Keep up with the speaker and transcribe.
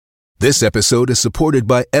This episode is supported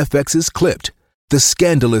by FX's Clipped, the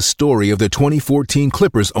scandalous story of the 2014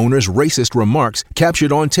 Clippers owner's racist remarks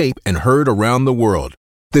captured on tape and heard around the world.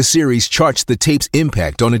 The series charts the tape's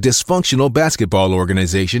impact on a dysfunctional basketball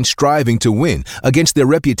organization striving to win against their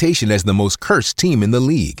reputation as the most cursed team in the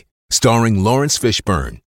league. Starring Lawrence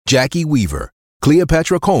Fishburne, Jackie Weaver,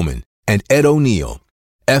 Cleopatra Coleman, and Ed O'Neill.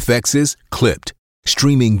 FX's Clipped,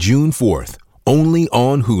 streaming June 4th, only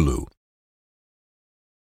on Hulu.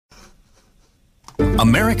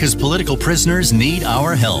 America's political prisoners need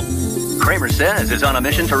our help. CramerSez is on a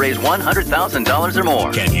mission to raise $100,000 or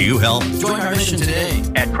more. Can you help? Join our mission today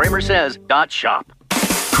at CramerSez.shop.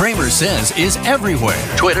 CramerSez is everywhere.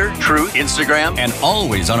 Twitter, Truth, Instagram, and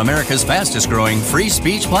always on America's fastest growing free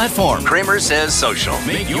speech platform. CramerSez Social.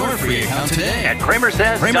 Make your free account today at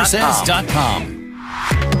CramerSez.com.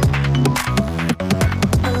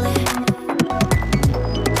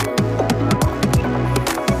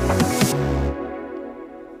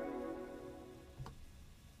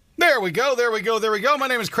 There we go. My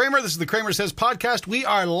name is Kramer. This is the CramerSez podcast. We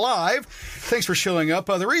are live. Thanks for showing up.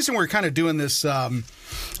 The reason we're kind of doing this a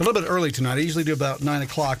little bit early tonight, I usually do about 9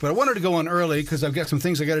 o'clock, but I wanted to go on early because I've got some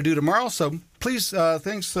things I got to do tomorrow. So please,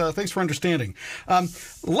 thanks for understanding.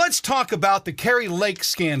 Let's talk about the Kari Lake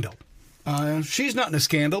scandal. She's not in a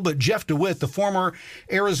scandal, but Jeff DeWitt, the former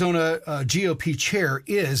Arizona GOP chair,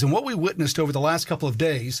 is. And what we witnessed over the last couple of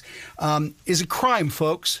days is a crime,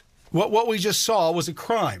 folks. What we just saw was a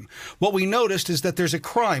crime. What we noticed is that there's a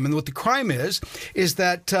crime, and what the crime is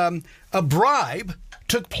that a bribe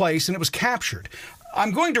took place and it was captured.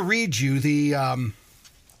 I'm going to read you the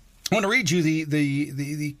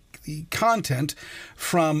content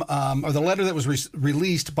from or the letter that was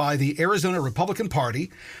released by the Arizona Republican Party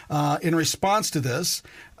in response to this.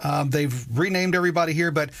 They've renamed everybody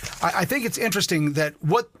here, but I think it's interesting that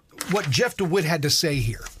what Jeff DeWitt had to say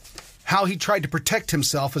here. How he tried to protect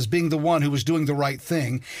himself as being the one who was doing the right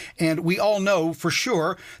thing. And we all know for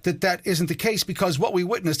sure that isn't the case, because what we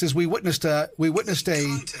witnessed is we witnessed a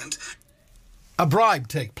bribe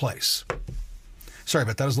take place. Sorry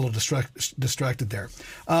about that. I was a little distracted there.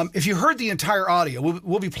 If you heard the entire audio,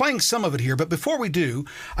 we'll be playing some of it here. But before we do,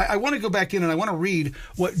 I want to go back in and I want to read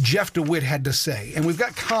what Jeff DeWitt had to say. And we've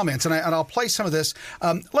got comments, and I'll play some of this.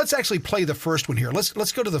 Let's actually play the first one here.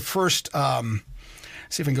 Let's go to the first.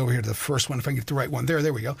 See if I can go over here to the first one, if I can get the right one.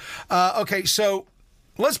 There we go. Okay, so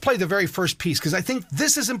let's play the very first piece, because I think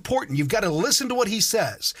this is important. You've got to listen to what he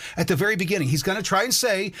says at the very beginning. He's going to try and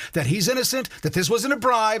say that he's innocent, that this wasn't a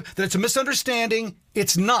bribe, that it's a misunderstanding.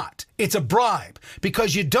 It's not. It's a bribe,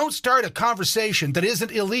 because you don't start a conversation that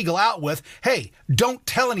isn't illegal out with, hey, don't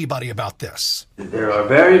tell anybody about this. There are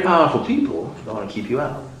very powerful people who want to keep you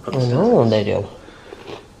out. I know they do.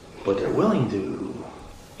 But they're willing to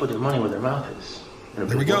put their money where their mouth is.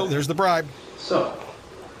 There we go. There's the bribe. So,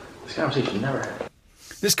 this conversation never happened.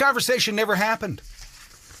 This conversation never happened.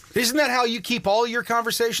 Isn't that how you keep all your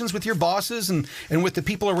conversations with your bosses and with the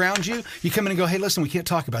people around you? You come in and go, hey, listen, we can't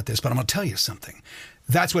talk about this, but I'm going to tell you something.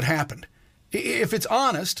 That's what happened. If it's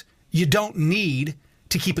honest, you don't need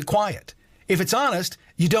to keep it quiet. If it's honest,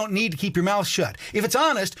 you don't need to keep your mouth shut. If it's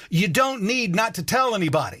honest, you don't need not to tell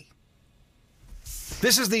anybody.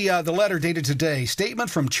 This is the letter dated today. Statement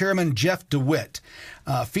from Chairman Jeff DeWitt,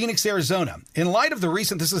 Phoenix, Arizona. In light of the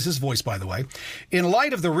recent, this is his voice, by the way, in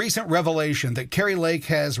light of the recent revelation that Kari Lake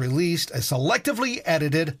has released a selectively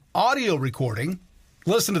edited audio recording.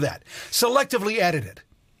 Listen to that. Selectively edited.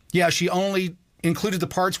 Yeah, she only included the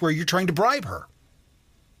parts where you're trying to bribe her.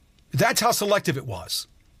 That's how selective it was.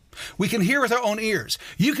 We can hear with our own ears.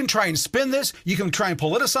 You can try and spin this. You can try and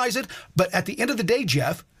politicize it. But at the end of the day,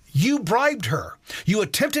 Jeff, you bribed her. You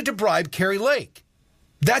attempted to bribe Kari Lake.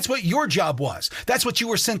 That's what your job was. That's what you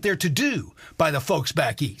were sent there to do by the folks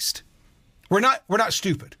back east. We're not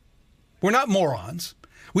stupid. We're not morons.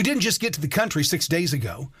 We didn't just get to the country 6 days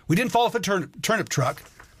ago. We didn't fall off a turnip truck.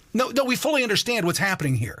 No, we fully understand what's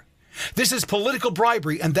happening here. This is political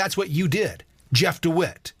bribery, and that's what you did, Jeff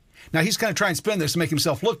DeWitt. Now, he's going to try and spin this to make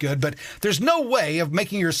himself look good, but there's no way of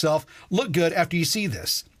making yourself look good after you see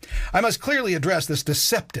this. I must clearly address this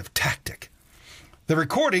deceptive tactic. The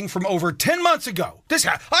recording from over 10 months ago.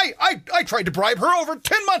 I tried to bribe her over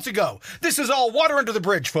 10 months ago. This is all water under the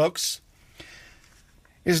bridge, folks.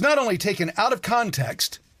 Is not only taken out of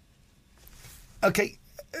context. Okay,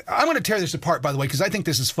 I'm going to tear this apart, by the way, because I think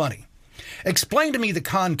this is funny. Explain to me the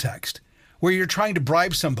context where you're trying to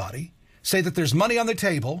bribe somebody, say that there's money on the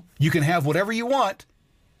table, you can have whatever you want,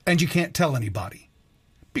 and you can't tell anybody.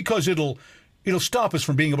 Because it'll stop us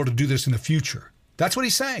from being able to do this in the future. That's what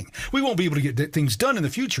he's saying. We won't be able to get things done in the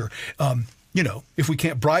future if we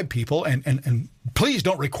can't bribe people, and please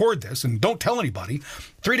don't record this and don't tell anybody.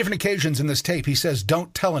 3 different occasions in this tape, he says,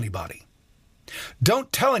 don't tell anybody.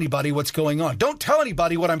 Don't tell anybody what's going on. Don't tell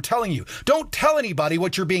anybody what I'm telling you. Don't tell anybody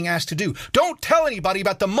what you're being asked to do. Don't tell anybody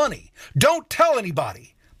about the money. Don't tell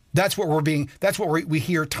anybody. That's what we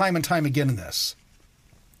hear time and time again in this.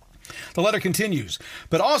 The letter continues,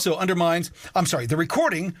 but also undermines, the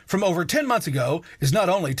recording from over 10 months ago is not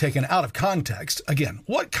only taken out of context. Again,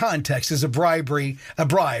 what context is a bribe,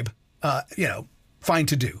 fine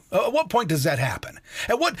to do? At what point does that happen?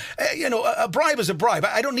 At what, a bribe is a bribe.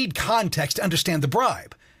 I don't need context to understand the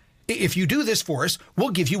bribe. If you do this for us, we'll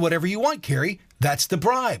give you whatever you want, Kari. That's the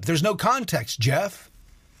bribe. There's no context, Jeff.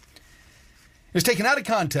 It's taken out of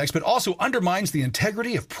context, but also undermines the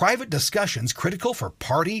integrity of private discussions critical for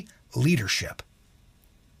party leadership.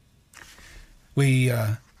 By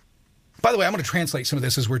the way, I'm going to translate some of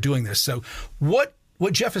this as we're doing this. So what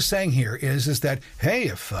Jeff is saying here is that, hey,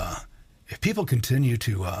 if people continue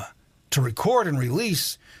to record and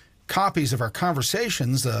release copies of our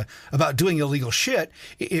conversations about doing illegal shit,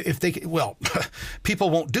 people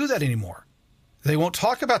won't do that anymore. They won't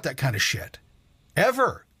talk about that kind of shit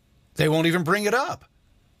ever. They won't even bring it up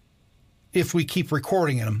if we keep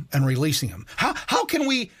recording them and releasing them. How can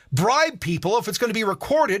we bribe people if it's going to be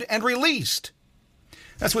recorded and released?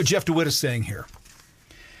 That's what Jeff DeWitt is saying here.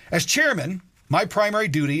 As chairman, my primary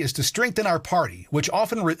duty is to strengthen our party, which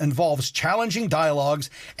often involves challenging dialogues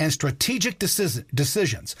and strategic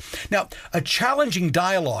decisions. Now, a challenging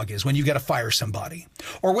dialogue is when you got to fire somebody,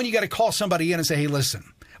 or when you got to call somebody in and say, hey,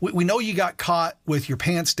 listen, we know you got caught with your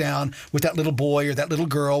pants down with that little boy or that little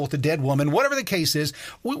girl with the dead woman, whatever the case is.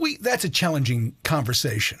 That's a challenging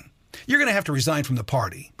conversation. You're going to have to resign from the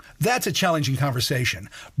party. That's a challenging conversation.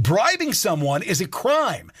 Bribing someone is a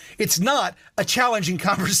crime. It's not a challenging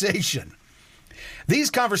conversation. These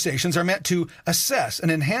conversations are meant to assess and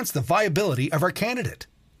enhance the viability of our candidate.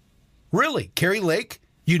 Really, Kari Lake,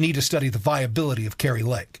 you need to study the viability of Kari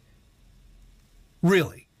Lake.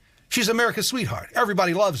 Really. She's America's sweetheart.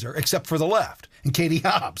 Everybody loves her except for the left and Katie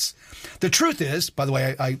Hobbs. The truth is, by the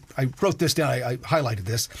way, I wrote this down, I highlighted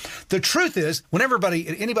this. The truth is, when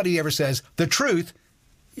anybody ever says the truth,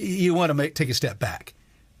 you want to take a step back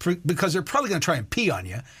because they're probably going to try and pee on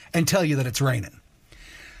you and tell you that it's raining.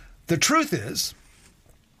 The truth is,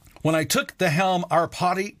 when I took the helm, our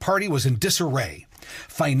party was in disarray,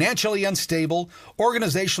 financially unstable,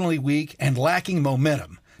 organizationally weak, and lacking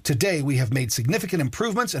momentum. Today, we have made significant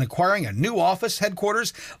improvements in acquiring a new office,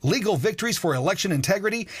 headquarters, legal victories for election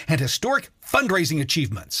integrity, and historic fundraising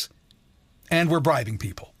achievements. And we're bribing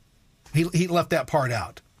people. He left that part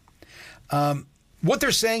out. What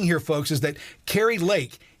they're saying here, folks, is that Kari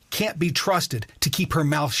Lake can't be trusted to keep her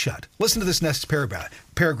mouth shut. Listen to this next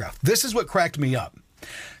paragraph. This is what cracked me up.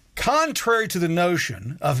 Contrary to the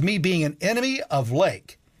notion of me being an enemy of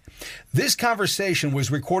Lake, this conversation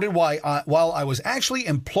was recorded while I was actually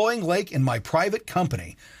employing Lake in my private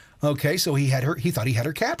company. Okay, so he thought he had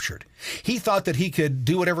her captured. He thought that he could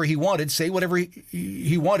do whatever he wanted, say whatever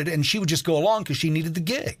he wanted, and she would just go along because she needed the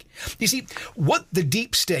gig. You see, what the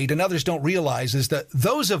deep state and others don't realize is that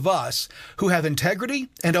those of us who have integrity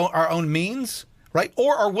and our own means, right,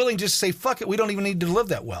 or are willing to just say, fuck it, we don't even need to live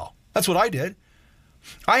that well. That's what I did.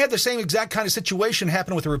 I had the same exact kind of situation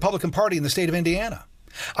happen with the Republican Party in the state of Indiana.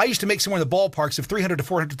 I used to make somewhere in the ballparks of $300,000 to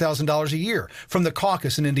 $400,000 a year from the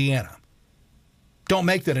caucus in Indiana. Don't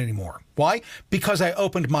make that anymore. Why? Because I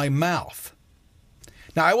opened my mouth.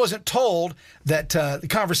 Now, I wasn't told that the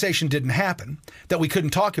conversation didn't happen, that we couldn't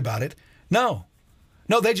talk about it. No,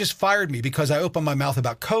 they just fired me because I opened my mouth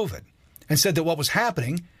about COVID and said that what was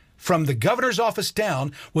happening from the governor's office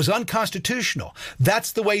down was unconstitutional.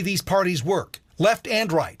 That's the way these parties work, left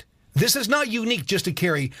and right. This is not unique just to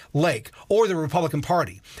Kari Lake or the Republican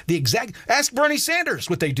Party. Ask Bernie Sanders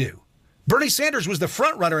what they do. Bernie Sanders was the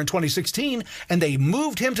front runner in 2016, and they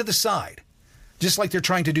moved him to the side, just like they're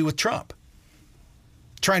trying to do with Trump.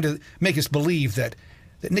 Trying to make us believe that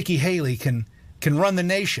Nikki Haley can run the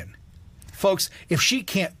nation. Folks, if she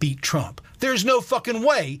can't beat Trump, there's no fucking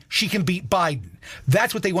way she can beat Biden.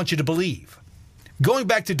 That's what they want you to believe. Going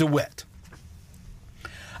back to DeWitt.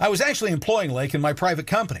 I was actually employing Lake in my private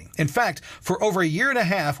company. In fact, for over a year and a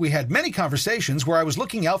half, we had many conversations where I was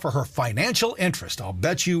looking out for her financial interest. I'll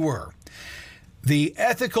bet you were. The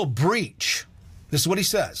ethical breach, this is what he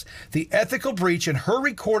says, the ethical breach in her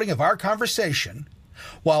recording of our conversation,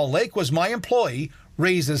 while Lake was my employee,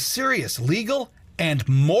 raises serious legal and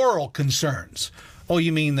moral concerns. Oh,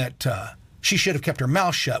 you mean that she should have kept her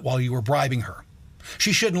mouth shut while you were bribing her?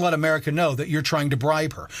 She shouldn't let America know that you're trying to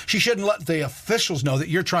bribe her. She shouldn't let the officials know that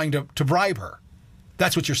you're trying to bribe her.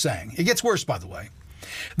 That's what you're saying. It gets worse, by the way.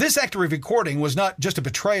 This act of recording was not just a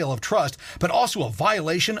betrayal of trust, but also a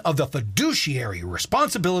violation of the fiduciary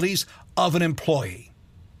responsibilities of an employee.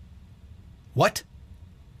 What?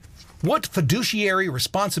 What fiduciary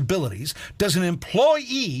responsibilities does an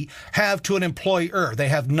employee have to an employer? They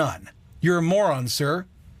have none. You're a moron, sir.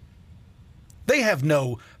 They have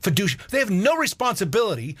no they have no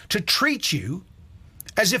responsibility to treat you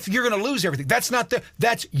as if you're going to lose everything.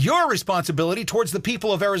 That's your responsibility towards the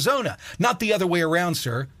people of Arizona, not the other way around,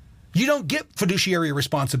 sir. You don't get fiduciary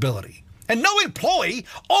responsibility. And no employee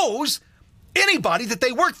owes anybody that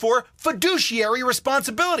they work for fiduciary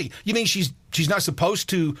responsibility. You mean she's not supposed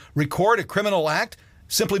to record a criminal act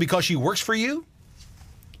simply because she works for you?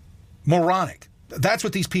 Moronic. That's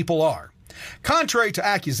what these people are. Contrary to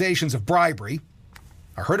accusations of bribery,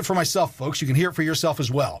 I heard it for myself, folks. You can hear it for yourself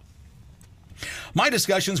as well. My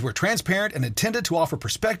discussions were transparent and intended to offer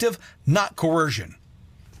perspective, not coercion.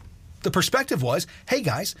 The perspective was, hey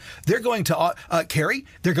guys, they're going to, Kari,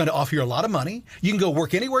 they're going to offer you a lot of money. You can go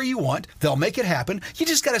work anywhere you want. They'll make it happen. You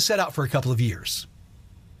just got to set out for a couple of years.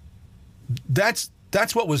 That's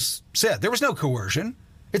what was said. There was no coercion.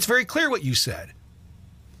 It's very clear what you said.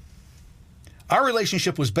 Our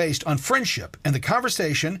relationship was based on friendship, and the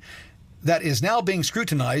conversation that is now being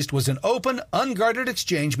scrutinized was an open, unguarded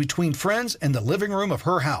exchange between friends in the living room of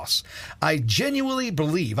her house. I genuinely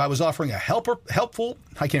believe I was offering a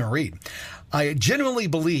I genuinely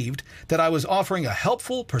believed that I was offering a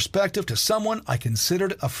helpful perspective to someone I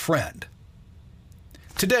considered a friend.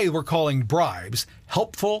 Today, we're calling bribes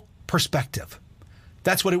helpful perspective.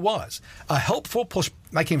 That's what it was. A helpful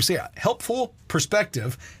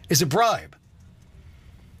perspective is a bribe.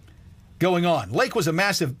 Going on, Lake has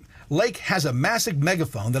a massive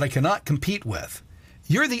megaphone that I cannot compete with.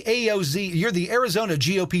 You're the Arizona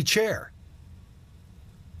GOP chair.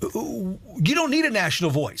 You don't need a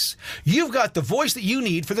national voice. You've got the voice that you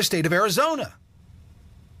need for the state of Arizona.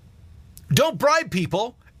 Don't bribe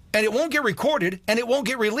people, and it won't get recorded, and it won't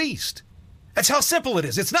get released. That's how simple it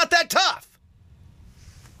is. It's not that tough.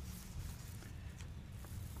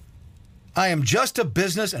 I am just a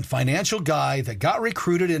business and financial guy that got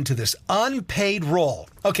recruited into this unpaid role.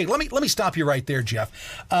 Okay, let me stop you right there, Jeff.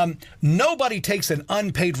 Nobody takes an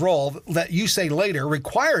unpaid role that you say later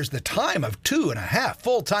requires the time of 2.5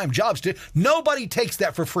 full-time jobs. Nobody takes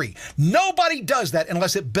that for free. Nobody does that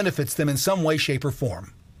unless it benefits them in some way, shape, or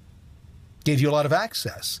form. Gave you a lot of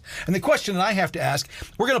access. And the question that I have to ask,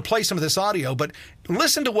 we're going to play some of this audio, but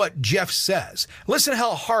listen to what Jeff says. Listen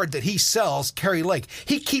how hard that he sells Kari Lake.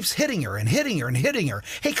 He keeps hitting her and hitting her and hitting her.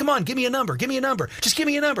 Hey, come on, give me a number. Give me a number. Just give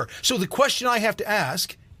me a number. So the question I have to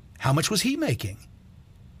ask, how much was he making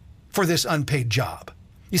for this unpaid job?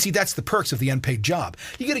 You see, that's the perks of the unpaid job.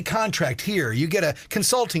 You get a contract here, you get a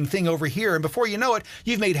consulting thing over here, and before you know it,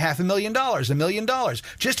 you've made $500,000, $1 million,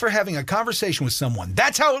 just for having a conversation with someone.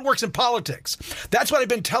 That's how it works in politics. That's what I've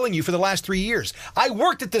been telling you for the last 3 years. I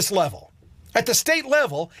worked at this level, at the state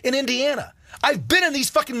level in Indiana. I've been in these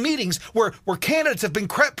fucking meetings where candidates have been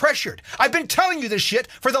pressured. I've been telling you this shit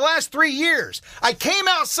for the last 3 years. I came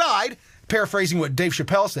outside, paraphrasing what Dave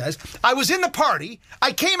Chappelle says, I was in the party,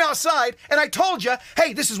 I came outside, and I told you,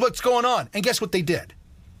 hey, this is what's going on. And guess what they did?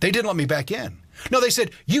 They didn't let me back in. No, they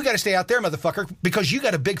said, you got to stay out there, motherfucker, because you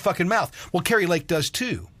got a big fucking mouth. Well, Kari Lake does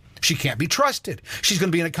too. She can't be trusted. She's going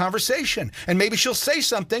to be in a conversation, and maybe she'll say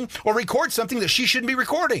something or record something that she shouldn't be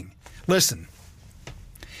recording. Listen,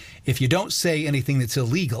 if you don't say anything that's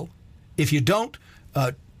illegal, if you don't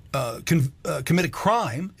commit a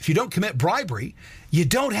crime, if you don't commit bribery, you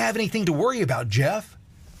don't have anything to worry about, Jeff.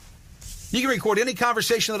 You can record any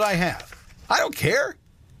conversation that I have. I don't care.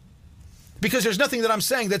 Because there's nothing that I'm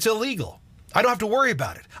saying that's illegal. I don't have to worry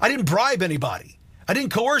about it. I didn't bribe anybody. I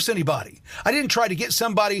didn't coerce anybody. I didn't try to get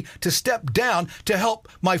somebody to step down to help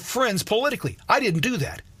my friends politically. I didn't do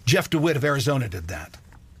that. Jeff DeWitt of Arizona did that.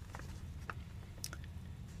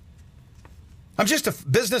 I'm just a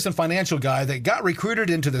business and financial guy that got recruited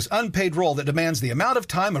into this unpaid role that demands the amount of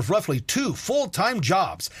time of roughly 2 full-time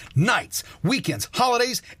jobs, nights, weekends,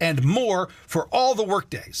 holidays, and more for all the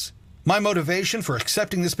workdays. My motivation for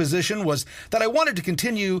accepting this position was that I wanted to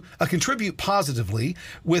contribute positively,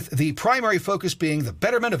 with the primary focus being the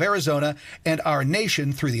betterment of Arizona and our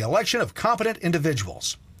nation through the election of competent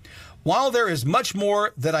individuals. While there is much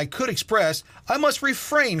more that I could express, I must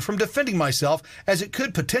refrain from defending myself as it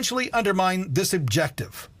could potentially undermine this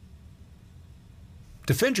objective.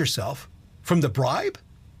 Defend yourself from the bribe?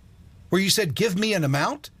 Where you said, give me an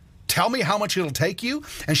amount? Tell me how much it'll take you?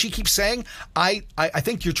 And she keeps saying, I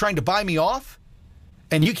think you're trying to buy me off?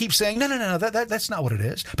 And you keep saying, no, that's not what it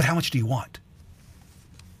is. But how much do you want?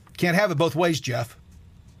 Can't have it both ways, Jeff.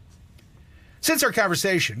 Since our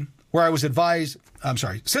conversation where I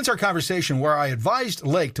advised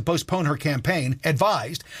Lake to postpone her campaign,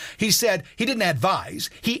 he said he didn't advise.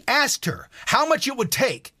 He asked her how much it would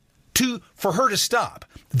take for her to stop.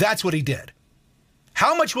 That's what he did.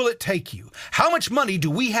 How much will it take you? How much money do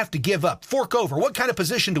we have to give up? Fork over. What kind of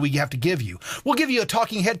position do we have to give you? We'll give you a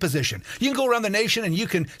talking head position. You can go around the nation and you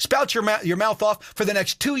can spout your mouth off for the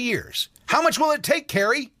next 2 years. How much will it take,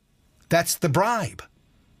 Kari? That's the bribe.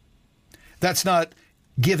 That's not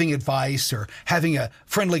giving advice or having a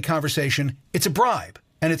friendly conversation. It's a bribe,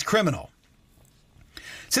 and it's criminal.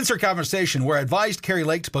 Since our conversation where I advised Kari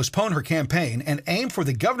Lake to postpone her campaign and aim for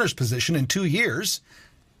the governor's position in 2 years,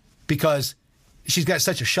 because she's got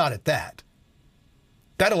such a shot at that.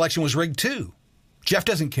 That election was rigged too. Jeff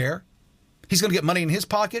doesn't care. He's going to get money in his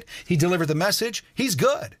pocket. He delivered the message. He's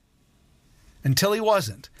good. Until he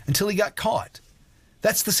wasn't. Until he got caught.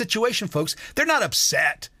 That's the situation, folks. They're not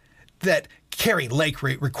upset that Kari Lake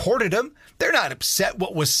recorded him. They're not upset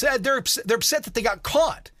what was said. They're upset that they got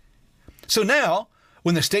caught. So now,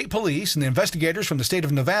 when the state police and the investigators from the state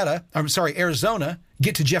of Arizona,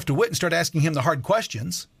 get to Jeff DeWitt and start asking him the hard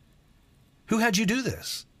questions, who had you do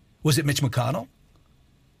this? Was it Mitch McConnell?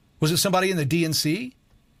 Was it somebody in the DNC?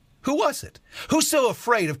 Who was it? Who's so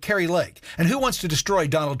afraid of Kari Lake? And who wants to destroy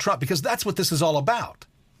Donald Trump? Because that's what this is all about.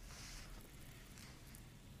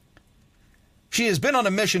 She has been on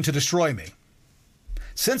a mission to destroy me.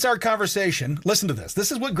 Since our conversation, listen to this.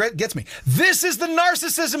 This is what gets me. This is the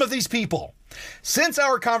narcissism of these people. Since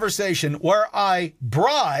our conversation where I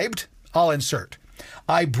bribed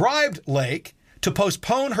Lake to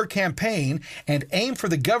postpone her campaign and aim for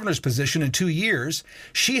the governor's position in 2 years,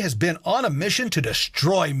 she has been on a mission to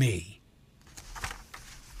destroy me.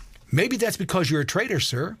 Maybe that's because you're a traitor,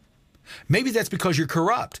 sir. Maybe that's because you're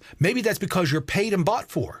corrupt. Maybe that's because you're paid and bought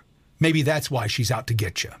for. Maybe that's why she's out to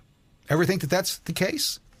get you. Ever think that that's the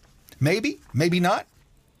case? Maybe, maybe not.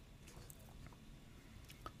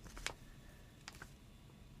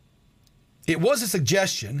 It was a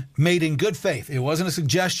suggestion made in good faith. It wasn't a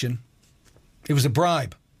suggestion. It was a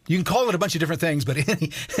bribe. You can call it a bunch of different things, but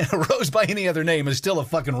a rose by any other name is still a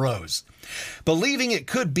fucking rose. Believing it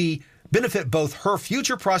could benefit both her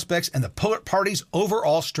future prospects and the party's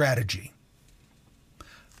overall strategy.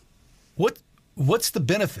 What's the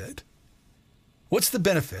benefit? What's the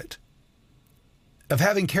benefit of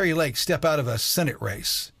having Kari Lake step out of a Senate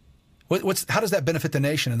race? How does that benefit the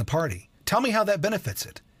nation and the party? Tell me how that benefits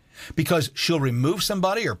it. Because she'll remove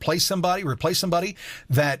somebody or replace somebody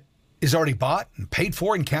that is already bought and paid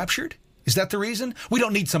for and captured? Is that the reason? We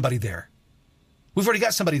don't need somebody there. We've already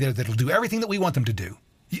got somebody there that'll do everything that we want them to do.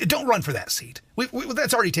 Don't run for that seat.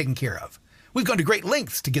 That's already taken care of. We've gone to great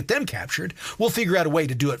lengths to get them captured. We'll figure out a way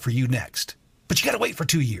to do it for you next. But you got to wait for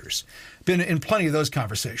 2 years. Been in plenty of those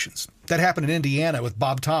conversations. That happened in Indiana with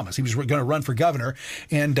Bob Thomas. He was going to run for governor,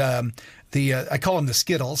 and I call them the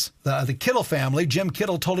Skittles. The Kittle family, Jim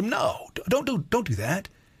Kittle, told him, no, don't do that.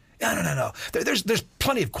 No. There's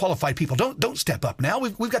plenty of qualified people. Don't step up now.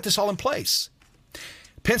 We've got this all in place.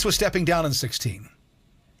 Pence was stepping down in 2016.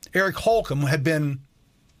 Eric Holcomb had been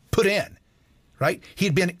put in, right? He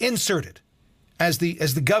had been inserted as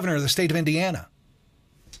the governor of the state of Indiana.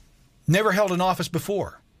 Never held an office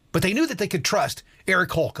before, but they knew that they could trust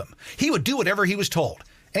Eric Holcomb. He would do whatever he was told,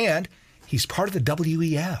 and he's part of the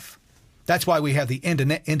WEF. That's why we have the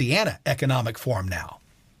Indiana Economic Forum now.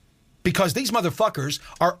 Because these motherfuckers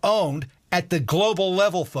are owned at the global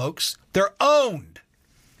level, folks. They're owned.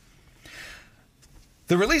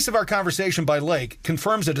 The release of our conversation by Lake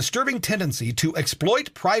confirms a disturbing tendency to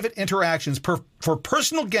exploit private interactions for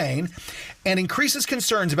personal gain and increases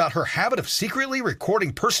concerns about her habit of secretly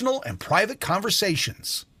recording personal and private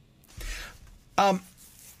conversations. Let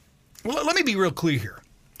me be real clear here.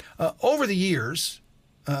 Over the years,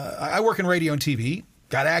 I work in radio and TV,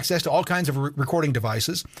 got access to all kinds of recording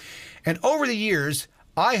devices. And over the years,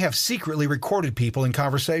 I have secretly recorded people in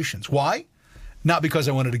conversations. Why? Not because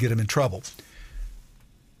I wanted to get them in trouble,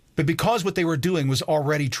 but because what they were doing was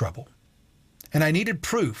already trouble. And I needed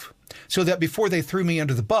proof so that before they threw me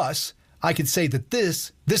under the bus, I could say that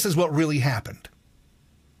this is what really happened.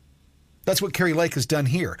 That's what Kari Lake has done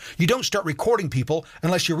here. You don't start recording people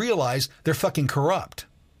unless you realize they're fucking corrupt.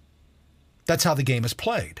 That's how the game is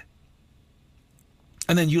played.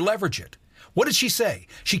 And then you leverage it. What did she say?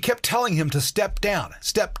 She kept telling him to step down,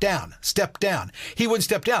 step down, step down. He wouldn't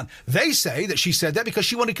step down. They say that she said that because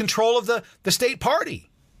she wanted control of the state party.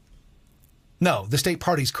 No, the state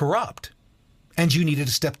party's corrupt. And you needed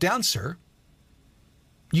to step down, sir.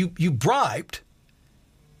 You bribed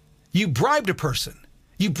a person.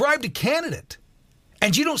 You bribed a candidate.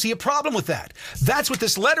 And you don't see a problem with that. That's what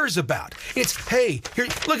this letter is about. It's, hey, here,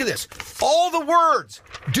 look at this. All the words.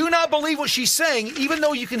 Do not believe what she's saying, even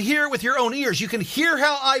though you can hear it with your own ears. You can hear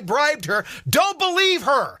how I bribed her. Don't believe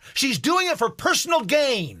her. She's doing it for personal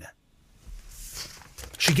gain.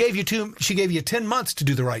 She gave you 10 months to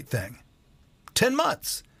do the right thing. 10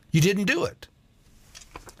 months. You didn't do it.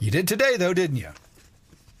 You did today, though, didn't you?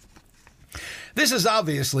 This is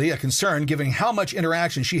obviously a concern given how much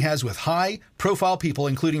interaction she has with high-profile people,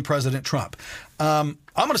 including President Trump. I'm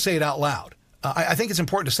going to say it out loud. I think it's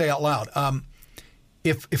important to say out loud.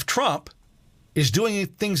 If Trump is doing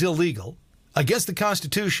things illegal against the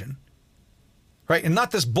Constitution, right, and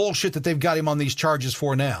not this bullshit that they've got him on these charges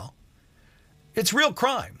for now, it's real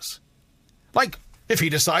crimes. Like if he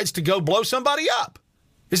decides to go blow somebody up.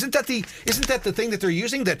 Isn't that the thing that they're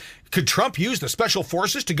using? That could Trump use the special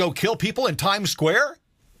forces to go kill people in Times Square?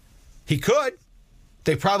 He could.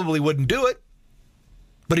 They probably wouldn't do it,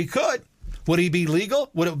 but he could. Would he be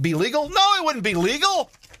legal? Would it be legal? No, it wouldn't be legal.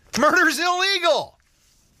 Murder's illegal.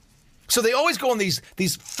 So they always go on these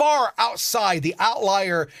far outside the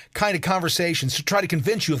outlier kind of conversations to try to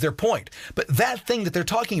convince you of their point. But that thing that they're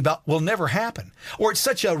talking about will never happen. Or it's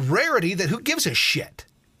such a rarity that who gives a shit?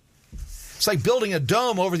 It's like building a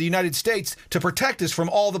dome over the United States to protect us from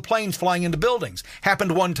all the planes flying into buildings.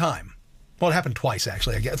 Happened one time. Well, it happened twice,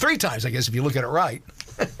 actually. 3 times, I guess, if you look at it right.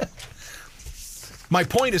 My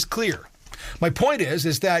point is clear. My point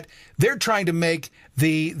is that they're trying to make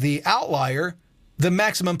the outlier the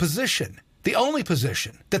maximum position, the only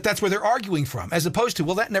position, that's where they're arguing from, as opposed to,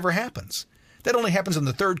 well, that never happens. That only happens on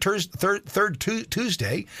the third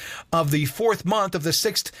Tuesday of the 4th month of the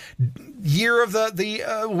 6th year of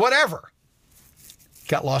the whatever.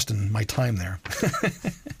 Got lost in my time there.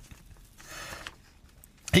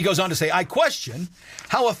 He goes on to say, I question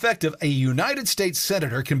how effective a United States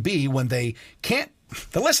senator can be when they can't.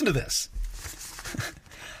 Now listen to this.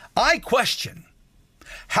 I question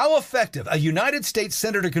how effective a United States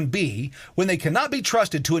senator can be when they cannot be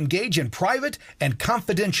trusted to engage in private and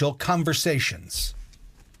confidential conversations.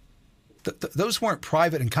 Those weren't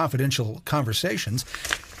private and confidential conversations.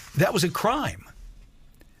 That was a crime.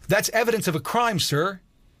 That's evidence of a crime, sir.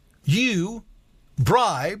 You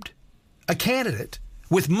bribed a candidate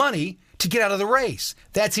with money to get out of the race.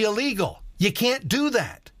 That's illegal. You can't do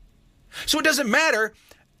that. So it doesn't matter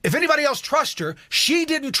if anybody else trusts her. She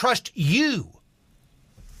didn't trust you.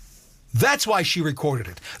 That's why she recorded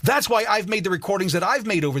it. That's why I've made the recordings that I've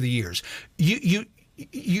made over the years. You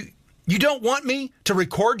don't want me to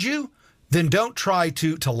record you? Then don't try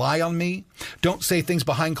to lie on me. Don't say things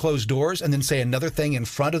behind closed doors and then say another thing in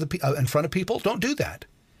front of people. Don't do that.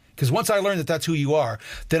 Because once I learn that that's who you are,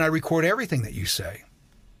 then I record everything that you say.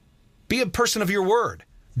 Be a person of your word.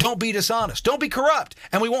 Don't be dishonest. Don't be corrupt,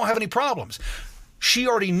 and we won't have any problems. She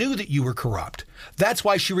already knew that you were corrupt. That's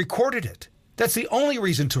why she recorded it. That's the only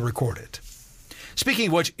reason to record it. Speaking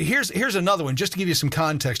of which, here's another one, just to give you some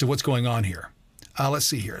context of what's going on here. Let's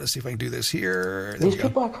see here. Let's see if I can do this here. These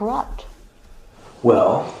people are corrupt.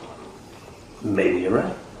 Well, maybe you're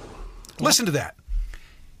right. Listen to that.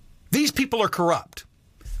 These people are corrupt.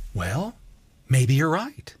 Well, maybe you're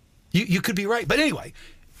right. You could be right. But anyway,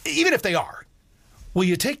 even if they are, will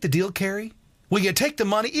you take the deal, Kari? Will you take the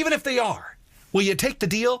money, even if they are? Will you take the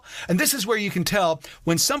deal? And this is where you can tell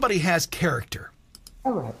when somebody has character.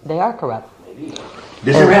 They are corrupt.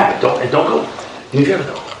 This is rap. Don't go. Do me a favor,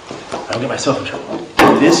 though. I don't get myself in trouble.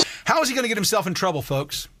 How is he going to get himself in trouble,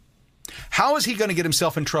 folks? How is he going to get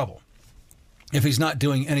himself in trouble if he's not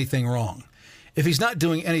doing anything wrong? If he's not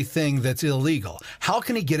doing anything that's illegal, how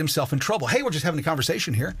can he get himself in trouble? Hey, we're just having a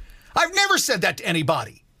conversation here. I've never said that to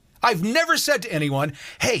anybody. I've never said to anyone,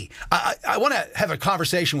 hey, I want to have a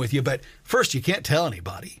conversation with you, but first you can't tell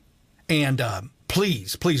anybody. And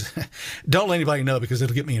please, don't let anybody know because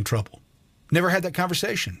it'll get me in trouble. Never had that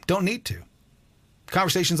conversation. Don't need to.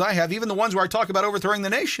 Conversations I have, even the ones where I talk about overthrowing the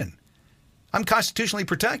nation, I'm constitutionally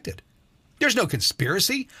protected. There's no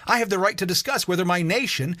conspiracy. I have the right to discuss whether my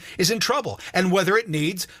nation is in trouble and whether it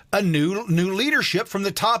needs a new leadership from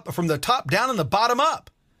the top down and the bottom up.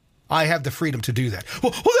 I have the freedom to do that.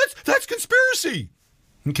 Well, that's conspiracy.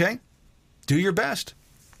 Okay? Do your best.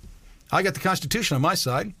 I got the Constitution on my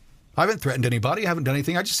side. I haven't threatened anybody. I haven't done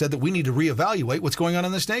anything. I just said that we need to reevaluate what's going on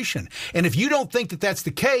in this nation. And if you don't think that that's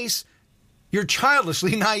the case, you're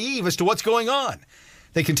childishly naive as to what's going on.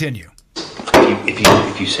 They continue.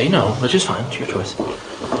 If you say no, which is fine, it's your choice.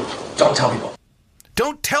 Don't tell people.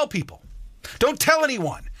 Don't tell people. Don't tell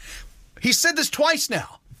anyone. He said this twice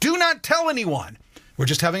now. Do not tell anyone. We're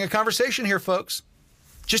just having a conversation here, folks.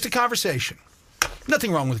 Just a conversation.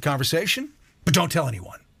 Nothing wrong with a conversation, but don't tell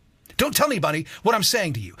anyone. Don't tell anybody what I'm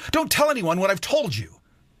saying to you. Don't tell anyone what I've told you.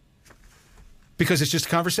 Because it's just a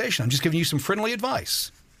conversation. I'm just giving you some friendly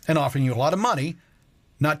advice and offering you a lot of money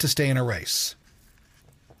not to stay in a race.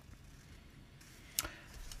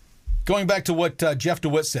 Going back to what Jeff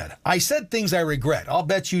DeWitt said. I said things I regret. I'll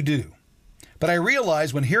bet you do. But I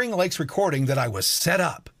realized when hearing Lake's recording that I was set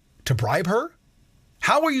up to bribe her.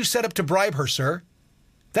 How were you set up to bribe her, sir?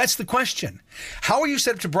 That's the question. How are you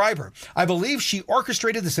set up to bribe her? I believe she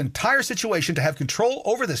orchestrated this entire situation to have control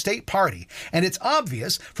over the state party. And it's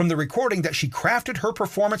obvious from the recording that she crafted her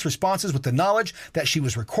performance responses with the knowledge that she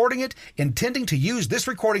was recording it, intending to use this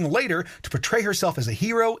recording later to portray herself as a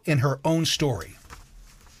hero in her own story.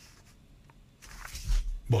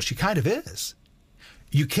 Well, she kind of is.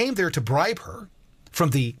 You came there to bribe her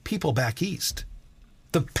from the people back east.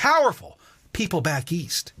 The powerful people back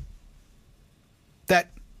east. That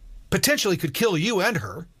potentially could kill you and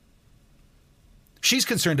her. She's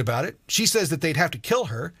concerned about it. She says that they'd have to kill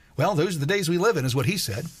her. Well, those are the days we live in, is what he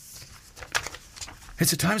said.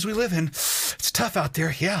 It's the times we live in. It's tough out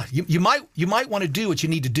there. Yeah, you might want to do what you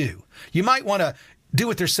need to do. You might want to do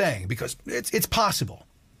what they're saying because it's possible.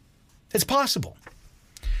 It's possible.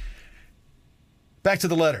 Back to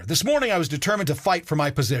the letter. This morning I was determined to fight for my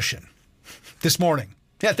position. This morning.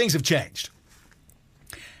 Yeah, things have changed.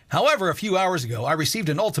 However, a few hours ago, I received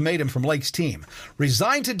an ultimatum from Lake's team.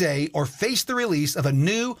 Resign today or face the release of a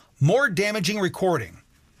new, more damaging recording.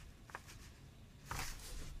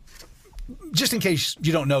 Just in case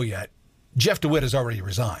you don't know yet, Jeff DeWitt has already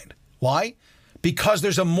resigned. Why? Because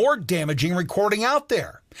there's a more damaging recording out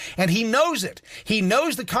there. And he knows it. He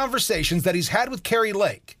knows the conversations that he's had with Kari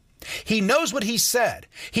Lake. He knows what he said.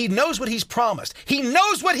 He knows what he's promised. He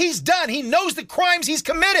knows what he's done. He knows the crimes he's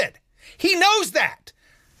committed. He knows that.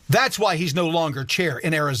 That's why he's no longer chair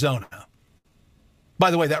in Arizona.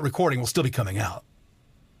 By the way, that recording will still be coming out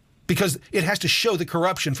because it has to show the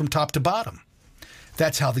corruption from top to bottom.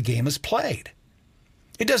 That's how the game is played.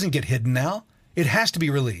 It doesn't get hidden now. It has to be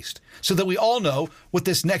released so that we all know what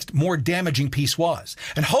this next more damaging piece was.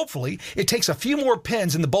 And hopefully it takes a few more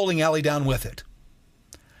pins in the bowling alley down with it.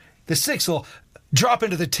 The 6 will drop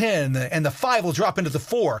into the 10 and the 5 will drop into the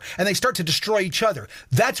 4 and they start to destroy each other.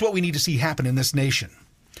 That's what we need to see happen in this nation.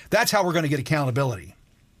 That's how we're going to get accountability.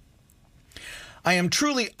 I am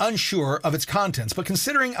truly unsure of its contents, but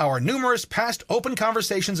considering our numerous past open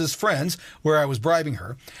conversations as friends where I was bribing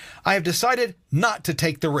her, I have decided not to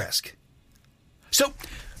take the risk. So,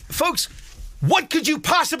 folks, what could you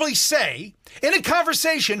possibly say in a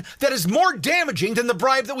conversation that is more damaging than the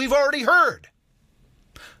bribe that we've already heard?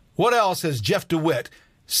 What else has Jeff DeWitt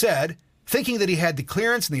said, thinking that he had the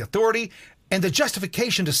clearance and the authority and the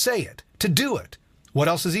justification to say it, to do it? What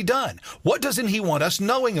else has he done? What doesn't he want us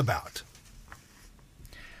knowing about?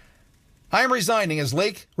 I am resigning as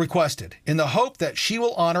Lake requested in the hope that she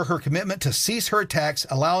will honor her commitment to cease her attacks,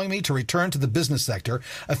 allowing me to return to the business sector,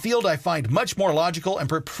 a field I find much more logical and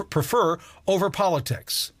prefer over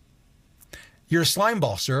politics. You're a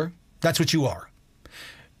slimeball, sir. That's what you are.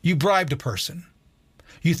 You bribed a person.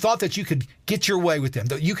 You thought that you could get your way with them,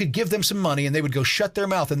 that you could give them some money and they would go shut their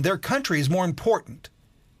mouth and their country is more important.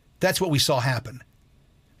 That's what we saw happen.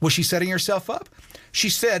 Was she setting herself up? She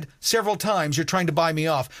said several times, you're trying to buy me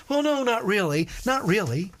off. Well, no, not really. Not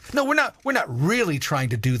really. No, we're not really trying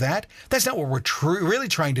to do that. That's not what we're really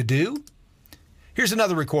trying to do. Here's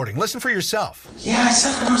another recording. Listen for yourself. Yeah, I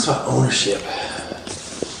said it was about ownership.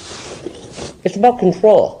 It's about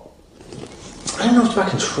control. I don't know if it's about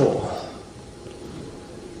control.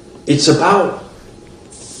 It's about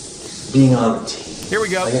being on the team. Here we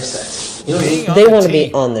go. I guess that's, you know what I mean? They want to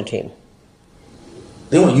be on the team.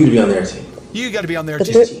 They want you to be on their team. You got to be on their But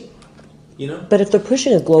team. You know? But if they're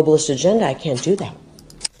pushing a globalist agenda, I can't do that.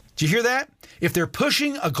 Do you hear that? If they're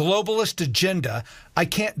pushing a globalist agenda, I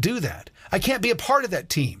can't do that. I can't be a part of that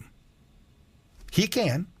team. He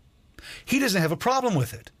can. He doesn't have a problem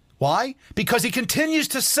with it. Why? Because he continues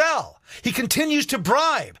to sell. He continues to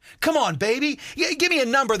bribe. Come on, baby. Give me a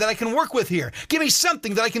number that I can work with here. Give me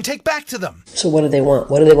something that I can take back to them. So what do they want?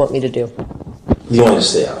 What do they want me to do? You want to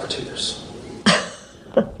stay out for 2 years.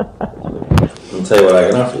 I'll tell you what I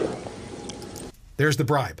can offer you. There's the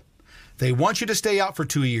bribe. They want you to stay out for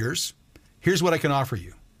 2 years. Here's what I can offer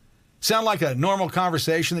you. Sound like a normal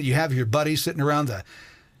conversation that you have with your buddies sitting around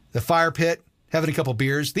the fire pit, having a couple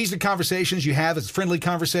beers. These are conversations you have as friendly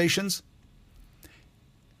conversations.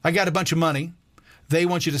 I got a bunch of money. They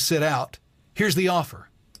want you to sit out. Here's the offer.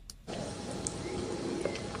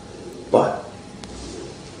 But,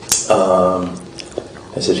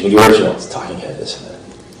 I said, you can do original. It's talking head, this and that.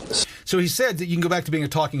 So he said that you can go back to being a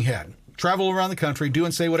talking head. Travel around the country, do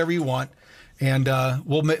and say whatever you want, and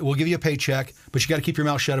we'll give you a paycheck, but you got to keep your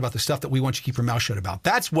mouth shut about the stuff that we want you to keep your mouth shut about.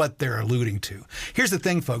 That's what they're alluding to. Here's the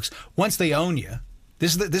thing, folks. Once they own you,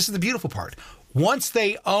 this is the beautiful part. Once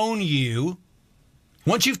they own you,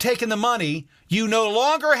 once you've taken the money, you no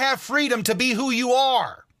longer have freedom to be who you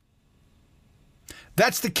are.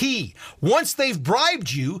 That's the key. Once they've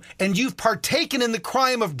bribed you and you've partaken in the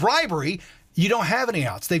crime of bribery, you don't have any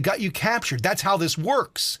outs. They've got you captured. That's how this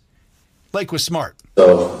works. Lake was smart.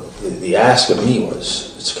 So the ask of me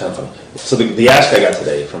was, it's kind of funny. So the ask I got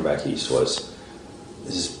today from back east was,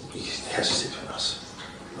 has to stay between us.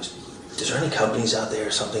 Is there any companies out there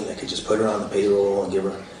or something that could just put her on the payroll and give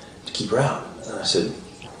her, to keep her out? And I said,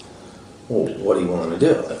 well, what are you willing to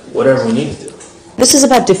do? Like, whatever we need to do. This is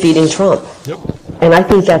about defeating Trump. Yep. And I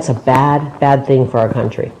think that's a bad thing for our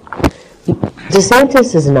country.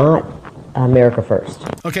 DeSantis is not America first.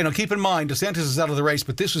 Okay, now keep in mind, DeSantis is out of the race,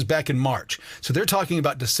 but this was back in March. So they're talking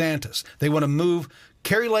about DeSantis. They want to move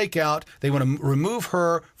Kari Lake out. They want to remove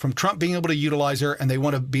her from Trump being able to utilize her, and they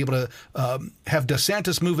want to be able to have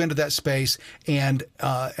DeSantis move into that space and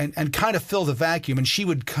kind of fill the vacuum, and she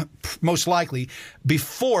would most likely be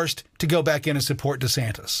forced to go back in and support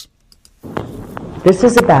DeSantis. This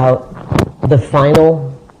is about the final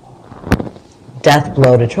death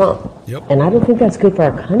blow to Trump. Yep. And I don't think that's good for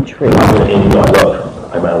our country. And you know,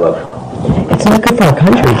 I love Trump. It's not good for our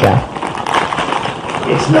country, Jeff.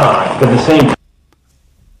 It's not, but at the same time.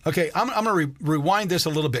 Okay, I'm going to rewind this a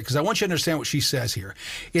little bit because I want you to understand what she says here.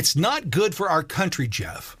 It's not good for our country,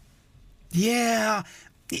 Jeff. Yeah,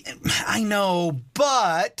 I know,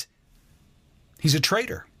 but he's a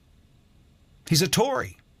traitor. He's a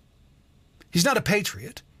Tory. He's not a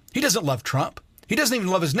patriot. He doesn't love Trump. He doesn't even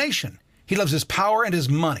love his nation. He loves his power and his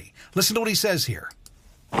money. Listen to what he says here.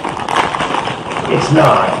 It's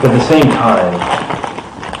not, but at the same time,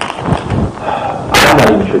 I'm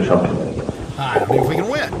not even sure Trump can win again. I don't know if we can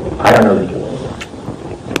win. I don't know if he can win again.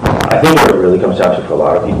 I think what it really comes down to for a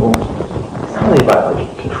lot of people, it's not really about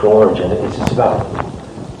like control or agenda. It's just about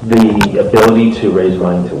the ability to raise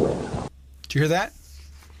money to win. Did you hear that?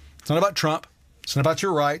 It's not about Trump. It's not about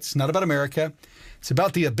your rights. It's not about America. It's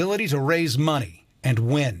about the ability to raise money and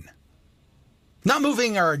win. Not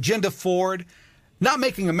moving our agenda forward, not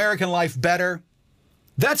making American life better.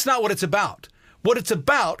 That's not what it's about. What it's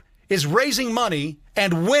about is raising money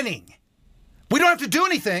and winning. We don't have to do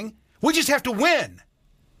anything. We just have to win.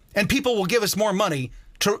 And people will give us more money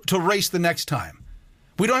to race the next time.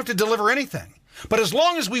 We don't have to deliver anything. But as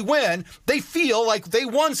long as we win, they feel like they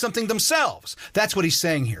won something themselves. That's what he's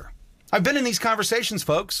saying here. I've been in these conversations,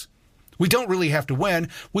 folks. We don't really have to win.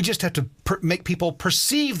 We just have to make people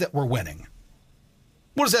perceive that we're winning.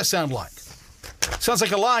 What does that sound like? Sounds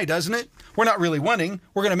like a lie, doesn't it? We're not really winning.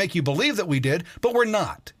 We're going to make you believe that we did, but we're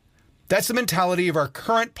not. That's the mentality of our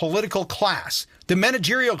current political class, the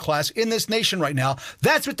managerial class in this nation right now.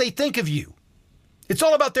 That's what they think of you. It's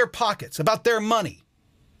all about their pockets, about their money.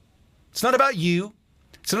 It's not about you.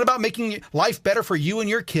 It's not about making life better for you and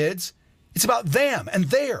your kids. It's about them and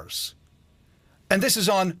theirs. And this is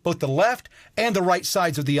on both the left and the right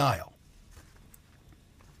sides of the aisle.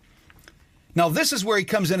 Now, this is where he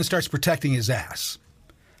comes in and starts protecting his ass.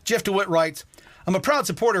 Jeff DeWitt writes, I'm a proud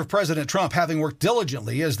supporter of President Trump, having worked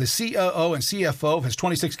diligently as the COO and CFO of his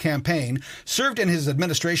 26th campaign, served in his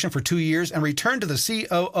administration for 2 years, and returned to the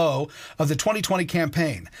COO of the 2020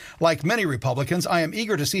 campaign. Like many Republicans, I am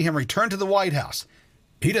eager to see him return to the White House.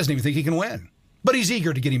 He doesn't even think he can win, but he's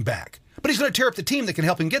eager to get him back. But he's going to tear up the team that can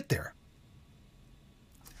help him get there.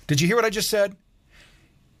 Did you hear what I just said?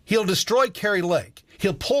 He'll destroy Kari Lake.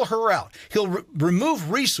 He'll pull her out. He'll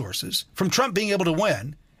remove resources from Trump being able to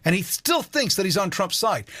win, and he still thinks that he's on Trump's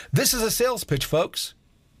side. This is a sales pitch, folks.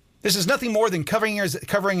 This is nothing more than covering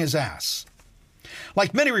his ass.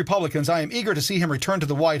 Like many Republicans, I am eager to see him return to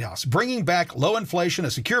the White House, bringing back low inflation,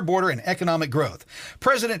 a secure border, and economic growth.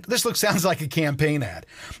 Sounds like a campaign ad.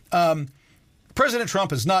 President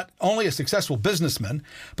Trump is not only a successful businessman,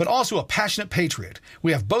 but also a passionate patriot.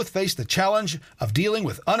 We have both faced the challenge of dealing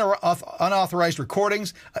with unauthorized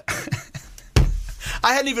recordings.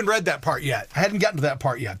 I hadn't even read that part yet. I hadn't gotten to that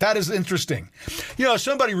part yet. That is interesting. You know,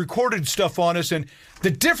 somebody recorded stuff on us, and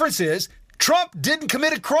the difference is Trump didn't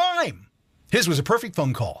commit a crime. His was a perfect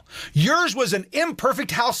phone call. Yours was an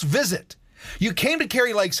imperfect house visit. You came to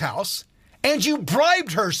Kari Lake's house, and you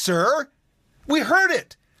bribed her, sir. We heard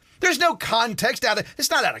it. There's no context.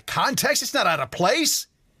 It's not out of context. It's not out of place.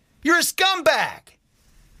 You're a scumbag.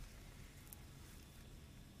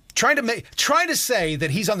 Trying to say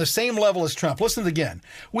that he's on the same level as Trump. Listen again.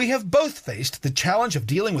 We have both faced the challenge of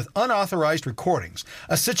dealing with unauthorized recordings,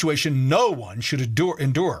 a situation no one should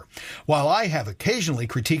endure. While I have occasionally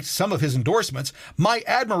critiqued some of his endorsements, my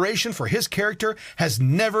admiration for his character has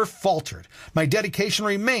never faltered. My dedication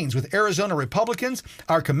remains with Arizona Republicans,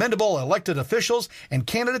 our commendable elected officials, and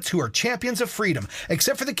candidates who are champions of freedom,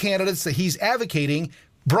 except for the candidates that he's advocating,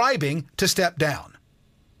 bribing to step down.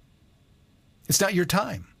 It's not your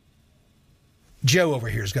time. Joe over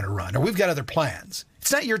here is going to run, or we've got other plans.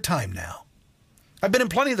 It's not your time now. I've been in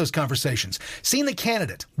plenty of those conversations, seen the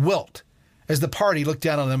candidate wilt as the party looked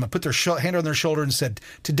down on them and put their hand on their shoulder and said,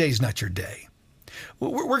 today's not your day.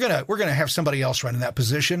 We're gonna have somebody else run in that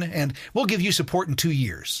position, and we'll give you support in 2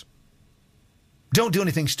 years. Don't do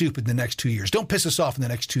anything stupid in the next 2 years. Don't piss us off in the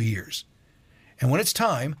next 2 years. And when it's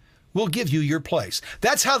time, we'll give you your place.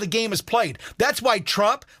 That's how the game is played. That's why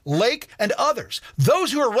Trump, Lake, and others,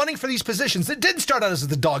 those who are running for these positions that didn't start out as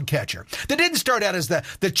the dog catcher, that didn't start out as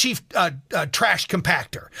the chief trash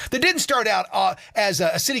compactor, that didn't start out as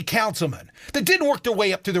a city councilman, that didn't work their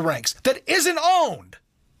way up through the ranks, that isn't owned.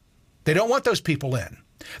 They don't want those people in.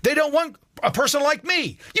 They don't want a person like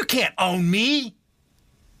me. You can't own me.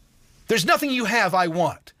 There's nothing you have I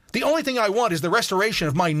want. The only thing I want is the restoration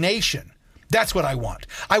of my nation. That's what I want.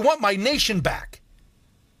 I want my nation back.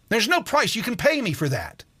 There's no price you can pay me for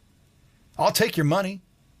that. I'll take your money,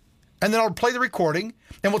 and then I'll play the recording,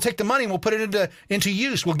 and we'll take the money and we'll put it into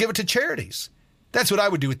use. We'll give it to charities. That's what I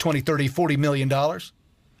would do with $20, $30, $40 million,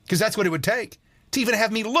 because that's what it would take to even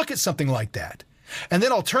have me look at something like that. And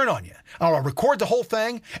then I'll turn on you. I'll record the whole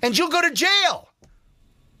thing, and you'll go to jail.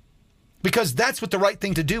 Because that's what the right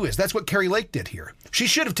thing to do is. That's what Kari Lake did here. She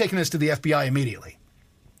should have taken this to the FBI immediately.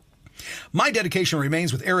 My dedication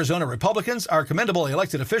remains with Arizona Republicans, our commendable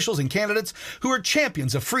elected officials and candidates who are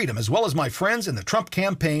champions of freedom, as well as my friends in the Trump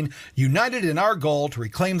campaign, united in our goal to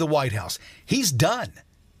reclaim the White House. He's done.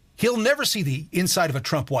 He'll never see the inside of a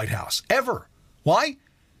Trump White House, ever. Why?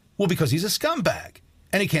 Well, because he's a scumbag,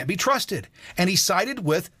 and he can't be trusted. And he sided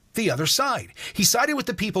with the other side. He sided with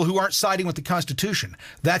the people who aren't siding with the Constitution.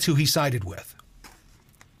 That's who he sided with.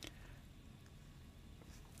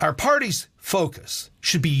 Our party's focus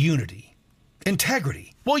should be unity,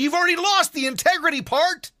 integrity. Well, you've already lost the integrity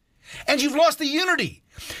part, and you've lost the unity.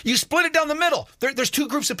 You split it down the middle. There's two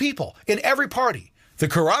groups of people in every party, the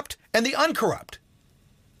corrupt and the uncorrupt.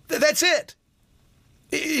 That's it.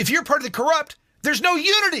 If you're part of the corrupt, there's no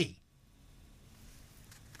unity.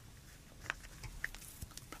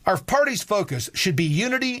 Our party's focus should be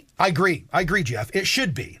unity. I agree, Jeff. It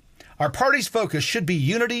should be. Our party's focus should be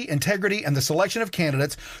unity, integrity, and the selection of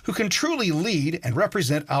candidates who can truly lead and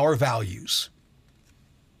represent our values.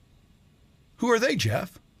 Who are they,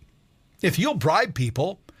 Jeff? If you'll bribe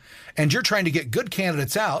people and you're trying to get good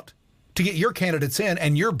candidates out to get your candidates in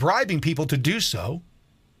and you're bribing people to do so,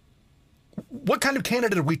 what kind of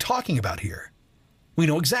candidate are we talking about here? We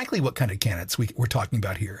know exactly what kind of candidates we're talking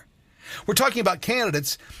about here. We're talking about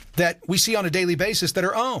candidates that we see on a daily basis that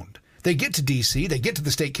are owned. They get to D.C., they get to the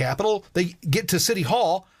state capitol, they get to City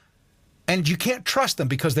Hall, and you can't trust them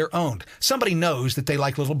because they're owned. Somebody knows that they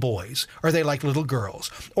like little boys, or they like little girls,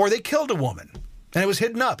 or they killed a woman, and it was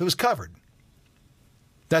hidden up, it was covered.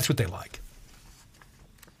 That's what they like.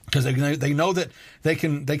 Because they know that they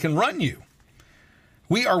can run you.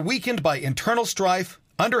 We are weakened by internal strife,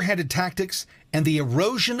 underhanded tactics, and the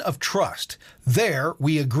erosion of trust. There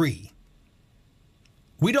we agree.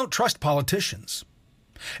 We don't trust politicians.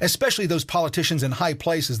 Especially those politicians in high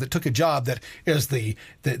places that took a job that is the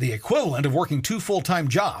equivalent of working 2 full-time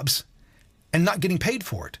jobs and not getting paid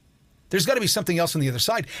for it. There's got to be something else on the other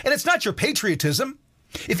side. And it's not your patriotism.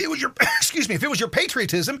 If it was your, if it was your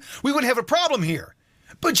patriotism, we wouldn't have a problem here.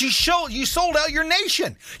 But you sold out your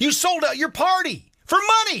nation. You sold out your party for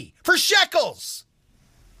money, for shekels.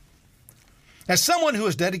 As someone who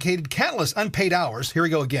has dedicated countless unpaid hours, here we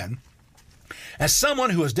go again. As someone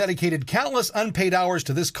who has dedicated countless unpaid hours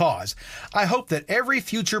to this cause, I hope that every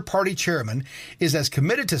future party chairman is as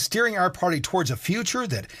committed to steering our party towards a future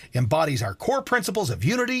that embodies our core principles of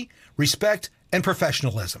unity, respect, and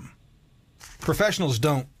professionalism. Professionals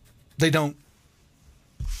don't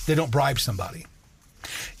bribe somebody.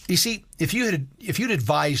 You see, if you'd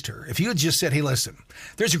advised her, if you had just said, hey, listen,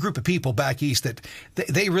 there's a group of people back east that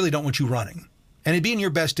they really don't want you running, and it'd be in your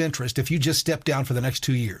best interest if you just stepped down for the next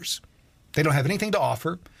 2 years. They don't have anything to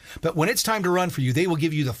offer, but when it's time to run for you, they will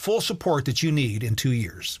give you the full support that you need in 2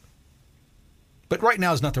 years. But right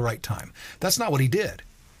now is not the right time. That's not what he did.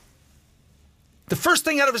 The first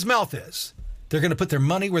thing out of his mouth is, they're going to put their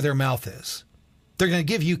money where their mouth is. They're going to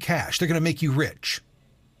give you cash. They're going to make you rich.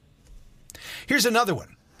 Here's another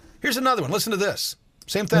one. Here's another one. Listen to this.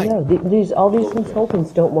 Same thing. No, all these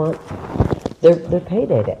consultants don't want their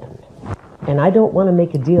payday to end. And I don't want to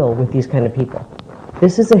make a deal with these kind of people.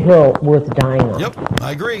 This is a hill worth dying on. Yep,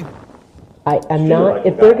 I agree. I'm not,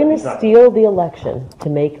 if they're going to steal the election to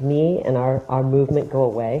make me and our movement go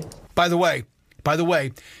away. By the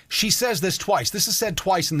way, she says this twice. This is said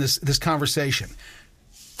twice in this conversation,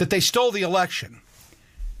 that they stole the election.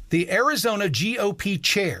 The Arizona GOP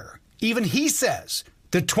chair, even he says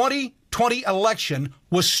the 2020 election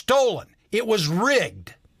was stolen. It was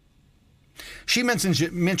rigged. She mentions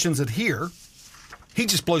it here. He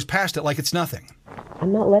just blows past it like it's nothing.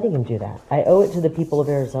 I'm not letting him do that. I owe it to the people of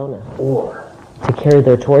Arizona. Or to carry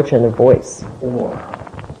their torch and their voice. Or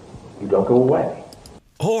you don't go away.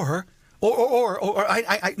 Or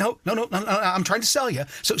no, I'm trying to sell you.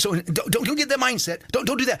 So don't get that mindset. Don't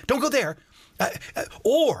do that. Don't go there.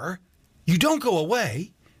 Or you don't go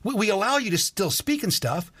away. We allow you to still speak and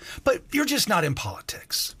stuff, but you're just not in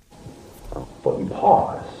politics. But we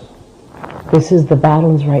pause. This is the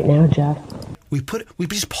battles right now, Jeff. We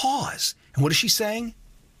just pause. And what is she saying?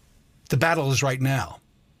 The battle is right now.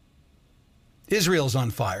 Israel's on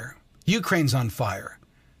fire. Ukraine's on fire.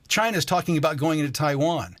 China's talking about going into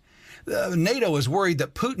Taiwan. NATO is worried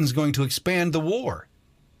that Putin's going to expand the war.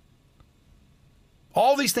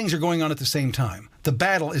 All these things are going on at the same time. The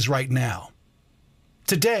battle is right now.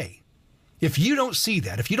 Today. If you don't see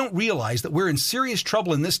that, if you don't realize that we're in serious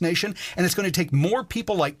trouble in this nation, and it's going to take more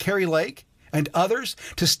people like Kari Lake and others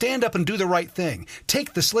to stand up and do the right thing,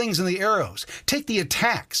 take the slings and the arrows, take the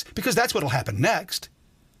attacks, because that's what will happen next.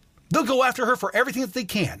 They'll go after her for everything that they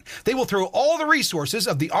can. They will throw all the resources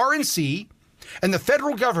of the RNC and the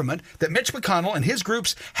federal government that Mitch McConnell and his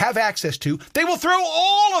groups have access to. They will throw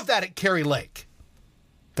all of that at Kari Lake.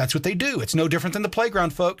 That's what they do. It's no different than the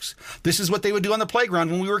playground, folks. This is what they would do on the playground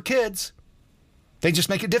when we were kids. They just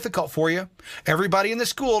make it difficult for you. Everybody in the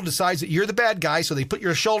school decides that you're the bad guy, so they put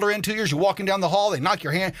your shoulder into yours. You're walking down the hall. They knock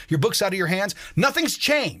your books out of your hands. Nothing's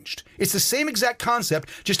changed. It's the same exact concept,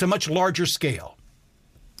 just a much larger scale.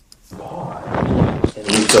 And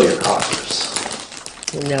refill your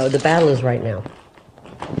coffers. No, the battle is right now.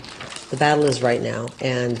 The battle is right now,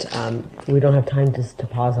 and we don't have time to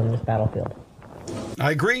pause on this battlefield.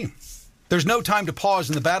 I agree. There's no time to pause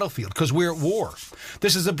in the battlefield because we're at war.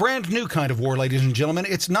 This is a brand new kind of war, ladies and gentlemen.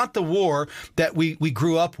 It's not the war that we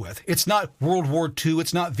grew up with. It's not World War II.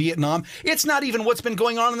 It's not Vietnam. It's not even what's been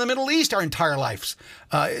going on in the Middle East our entire lives.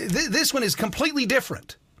 This one is completely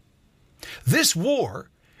different. This war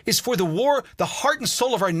is for the heart and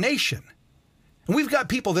soul of our nation. And we've got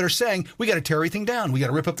people that are saying, we got to tear everything down. We got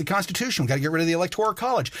to rip up the Constitution. We got to get rid of the Electoral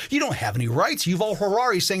College. You don't have any rights. Yuval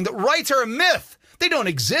Harari saying that rights are a myth. They don't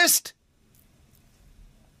exist.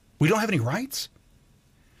 We don't have any rights.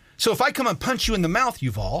 So if I come and punch you in the mouth,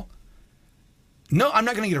 Yuval, no, I'm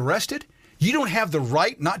not going to get arrested. You don't have the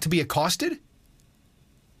right not to be accosted.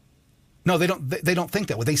 No, they don't think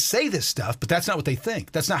that way. They say this stuff, but that's not what they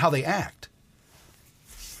think. That's not how they act.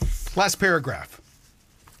 Last paragraph.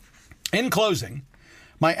 In closing,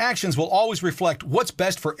 my actions will always reflect what's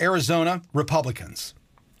best for Arizona Republicans,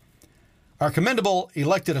 our commendable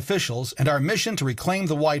elected officials, and our mission to reclaim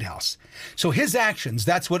the White House. So his actions,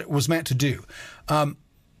 that's what it was meant to do.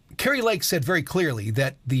 Kari Lake said very clearly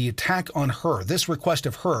that the attack on her, this request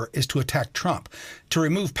of her, is to attack Trump, to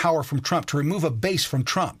remove power from Trump, to remove a base from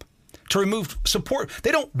Trump, to remove support.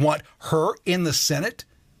 They don't want her in the Senate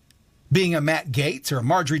being a Matt Gaetz or a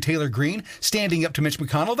Marjorie Taylor Greene standing up to Mitch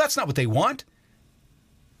McConnell. That's not what they want.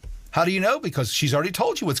 How do you know? Because she's already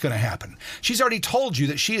told you what's going to happen. She's already told you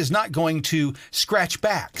that she is not going to scratch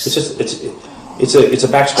backs. It's a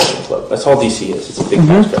back scratching club. That's all DC is. It's a big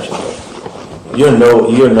back scratching club. You're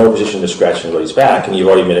in no position to scratch anybody's back, and you've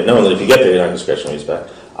already made it known that if you get there, you're not going to scratch anybody's back.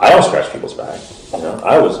 I don't scratch people's back. You know,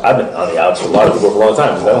 I've been on the outs with a lot of people for a long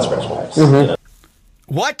time because I don't scratch backs. You know?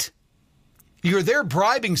 What? You're there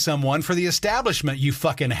bribing someone for the establishment, you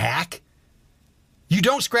fucking hack. You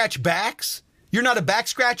don't scratch backs? You're not a back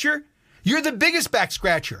scratcher? You're the biggest back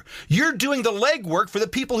scratcher. You're doing the legwork for the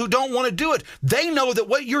people who don't want to do it. They know that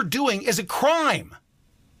what you're doing is a crime.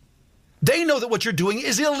 They know that what you're doing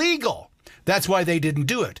is illegal. That's why they didn't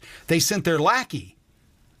do it. They sent their lackey,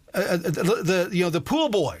 the pool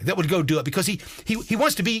boy that would go do it because he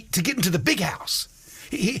wants to get into the big house.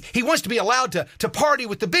 He wants to be allowed to party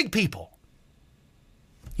with the big people.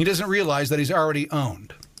 He doesn't realize that he's already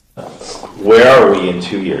owned. Where are we in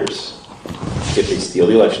 2 years if they steal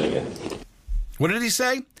the election again? What did he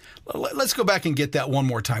say? Let's go back and get that one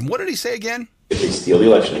more time. What did he say again? If they steal the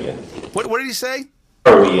election again. What did he say?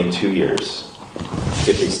 Where are we in 2 years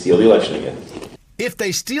if they steal the election again? If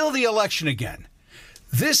they steal the election again.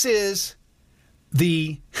 This is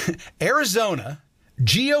the Arizona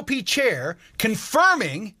GOP chair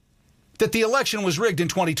confirming that the election was rigged in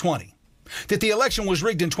 2020, that the election was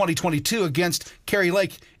rigged in 2022 against Kari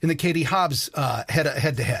Lake in the Katie Hobbs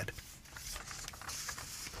head-to-head.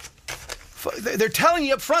 They're telling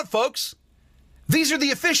you up front, folks. These are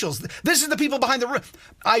the officials. This is the people behind the room.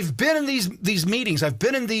 I've been in these meetings. I've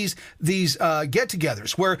been in these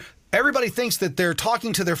get-togethers where everybody thinks that they're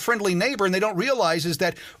talking to their friendly neighbor, and they don't realize is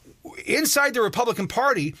that inside the Republican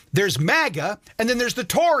Party, there's MAGA, and then there's the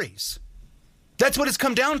Tories. That's what it's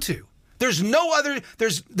come down to. There's no other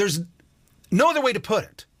way to put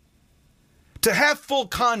it. To have full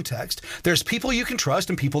context, there's people you can trust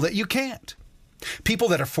and people that you can't. People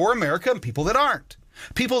that are for America and people that aren't.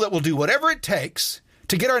 People that will do whatever it takes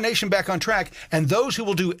to get our nation back on track, and those who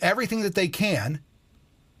will do everything that they can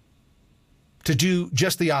to do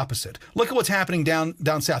just the opposite. Look at what's happening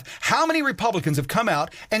down south. How many Republicans have come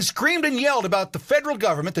out and screamed and yelled about the federal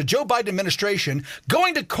government, the Joe Biden administration,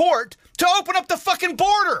 going to court to open up the fucking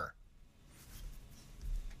border?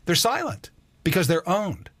 They're silent because they're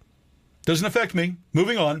owned. Doesn't affect me.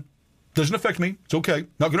 Moving on. Doesn't affect me. It's okay.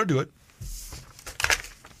 Not going to do it.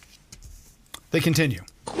 They continue.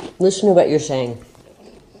 Listen to what you're saying.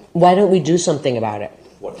 Why don't we do something about it?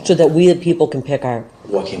 So that we, the people, can pick our...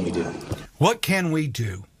 What can we do? What can we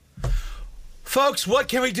do? Folks, what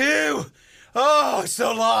can we do? Oh, it's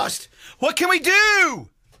so lost. What can we do?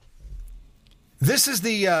 This is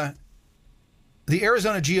the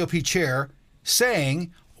Arizona GOP chair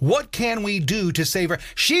saying, what can we do to save her?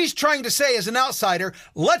 She's trying to say, as an outsider,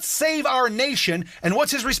 let's save our nation. And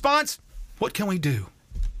what's his response? What can we do?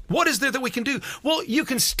 What is there that we can do? Well, you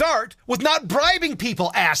can start with not bribing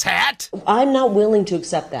people, asshat. I'm not willing to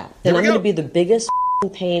accept that. And I'm going to be the biggest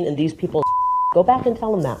pain in these people's. Go back and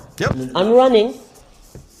tell them that. Yep. I'm running,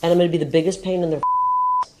 and I'm going to be the biggest pain in their.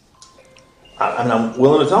 I'm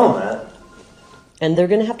willing to tell them that. And they're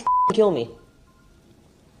going to have to kill me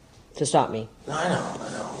to stop me. I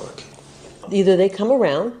know. Look. Either they come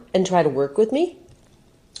around and try to work with me,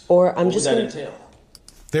 or I'm just going to. entail?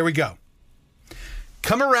 There we go.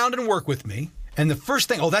 Come around and work with me. And the first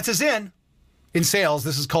thing, that's his in. In sales,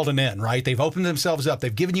 this is called an in, right? They've opened themselves up.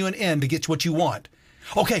 They've given you an in to get what you want.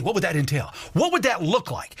 Okay, what would that entail? What would that look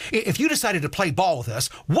like? If you decided to play ball with us,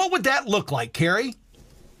 what would that look like, Kari?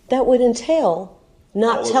 That would entail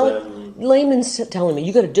not telling, layman's telling me,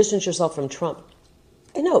 you got to distance yourself from Trump.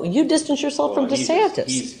 I know, you distance yourself from DeSantis.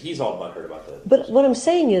 He's all butthurt about that. But what I'm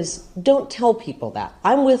saying is, don't tell people that.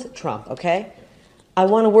 I'm with Trump, okay? I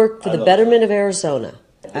want to work for the betterment of Arizona.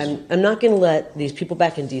 I'm not going to let these people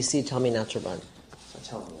back in D.C. tell me not to run.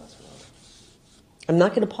 I'm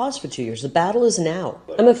not going to pause for 2 years. The battle is now.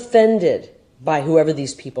 I'm offended by whoever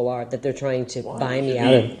these people are that they're trying to buy me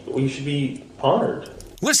out of. Well, you should be honored.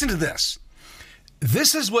 Listen to this.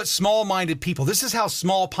 This is what small-minded people, this is how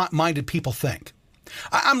small-minded people think.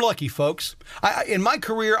 I'm lucky, folks. In my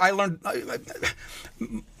career, I learned,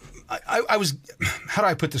 I was, how do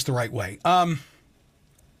I put this the right way?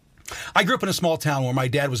 I grew up in a small town where my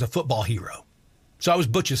dad was a football hero. So I was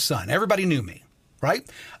Butch's son. Everybody knew me, right?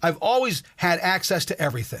 I've always had access to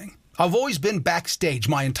everything. I've always been backstage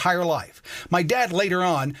my entire life. My dad later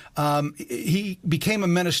on, he became a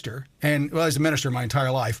minister, and well, I was a minister my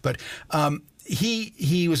entire life, but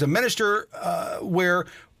he was a minister where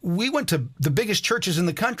we went to the biggest churches in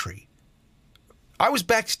the country. I was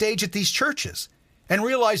backstage at these churches and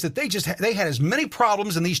realized that they had as many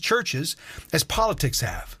problems in these churches as politics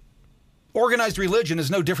have. Organized religion is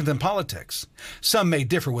no different than politics. Some may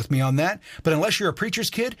differ with me on that, but unless you're a preacher's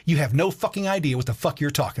kid, you have no fucking idea what the fuck you're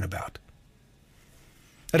talking about.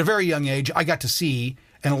 At a very young age, I got to see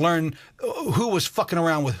and learn who was fucking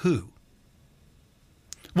around with who.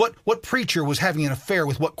 What preacher was having an affair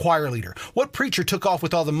with what choir leader? What preacher took off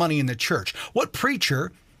with all the money in the church? What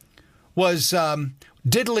preacher was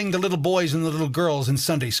diddling the little boys and the little girls in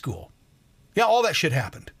Sunday school? Yeah, all that shit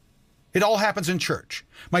happened. It all happens in church.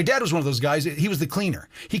 My dad was one of those guys. He was the cleaner.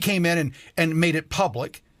 He came in and made it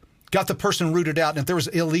public, got the person rooted out, and if there was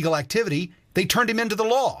illegal activity, they turned him into the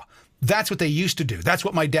law. That's what they used to do. That's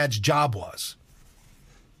what my dad's job was.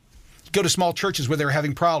 Go to small churches where they were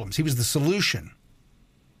having problems. He was the solution.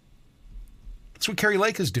 That's what Kari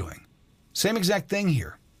Lake is doing. Same exact thing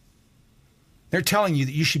here. They're telling you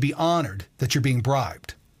that you should be honored that you're being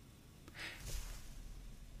bribed.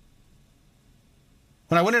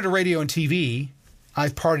 When I went into radio and TV,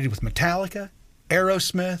 I've partied with Metallica,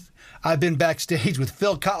 Aerosmith. I've been backstage with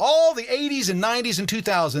Phil Collins, all the 80s and 90s and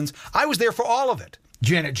 2000s. I was there for all of it.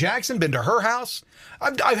 Janet Jackson, been to her house.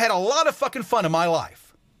 I've had a lot of fucking fun in my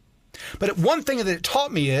life. But one thing that it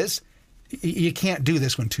taught me is You can't do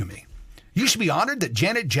this one to me. You should be honored that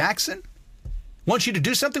Janet Jackson wants you to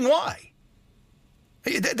do something. Why?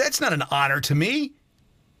 That's not an honor to me.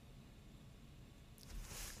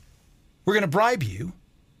 We're going to bribe you,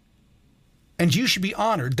 and you should be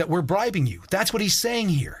honored that we're bribing you. That's what he's saying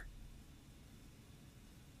here.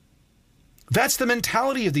 That's the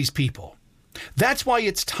mentality of these people. That's why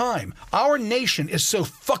it's time. Our nation is so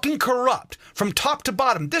fucking corrupt from top to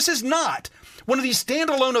bottom. This is not one of these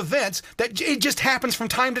standalone events that it just happens from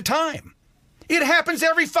time to time. It happens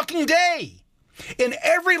every fucking day. In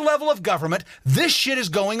every level of government, this shit is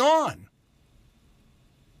going on.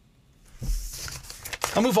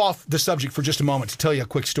 I'll move off the subject for just a moment to tell you a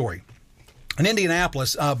quick story. In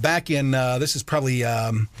Indianapolis, back in, this is probably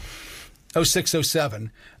 06,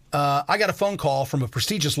 07, I got a phone call from a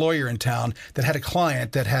prestigious lawyer in town that had a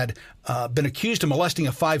client that had been accused of molesting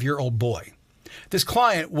a 5-year-old boy. This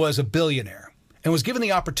client was a billionaire and was given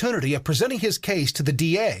the opportunity of presenting his case to the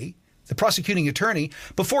DA, the prosecuting attorney,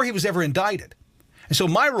 before he was ever indicted. And so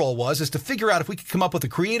my role was to figure out if we could come up with a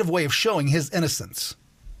creative way of showing his innocence.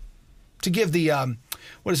 To give the,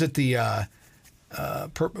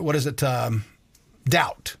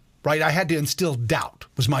 doubt, right? I had to instill doubt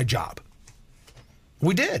was my job.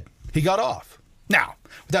 We did. He got off. Now,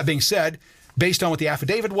 with that being said, based on what the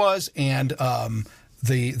affidavit was and the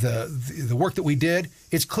work that we did,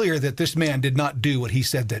 it's clear that this man did not do what he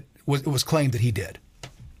said that was claimed that he did.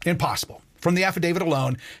 Impossible. From the affidavit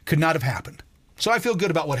alone, could not have happened. So I feel good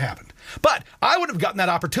about what happened. But I would have gotten that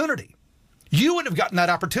opportunity. You wouldn't have gotten that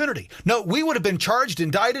opportunity. No, we would have been charged,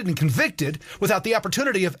 indicted, and convicted without the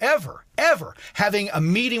opportunity of ever having a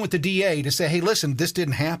meeting with the DA to say, hey, listen, this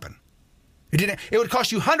didn't happen. It would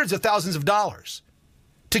cost you hundreds of thousands of dollars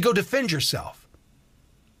to go defend yourself.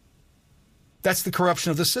 That's the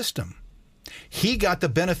corruption of the system. He got the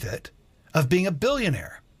benefit of being a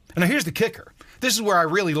billionaire. And now here's the kicker. This is where I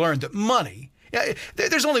really learned that money,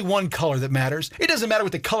 there's only one color that matters. It doesn't matter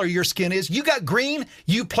what the color of your skin is. You got green,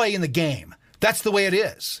 you play in the game. That's the way it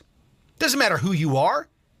is. Doesn't matter who you are.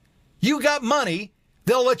 You got money,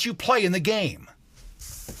 they'll let you play in the game.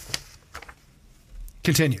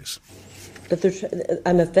 Continues. But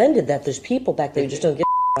I'm offended that there's people back there who just don't get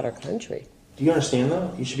about our country. Do you understand,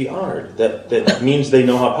 though? You should be honored. That means they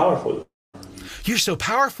know how powerful you are. You're so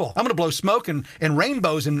powerful. I'm going to blow smoke and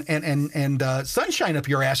rainbows and sunshine up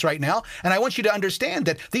your ass right now. And I want you to understand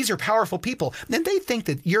that these are powerful people. And they think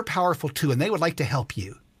that you're powerful too, and they would like to help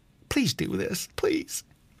you. Please do this, please.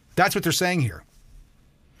 That's what they're saying here.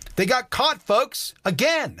 They got caught, folks,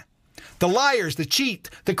 again. The liars, the cheat,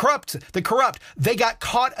 the corrupt, they got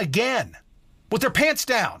caught again with their pants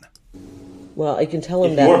down. Well, I can tell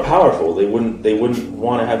them if that. If you're powerful, they wouldn't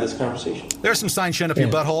want to have this conversation. There's some sign showing up your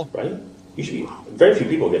butthole. Right? You should be. Very few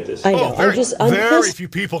people get this. I know. Very few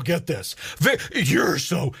people get this. You're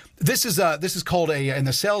so. This is called in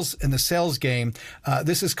the sales game.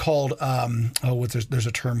 This is called there's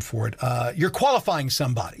a term for it. You're qualifying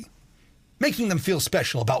somebody, making them feel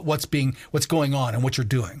special about what's going on and what you're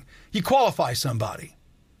doing. You qualify somebody.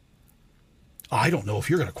 I don't know if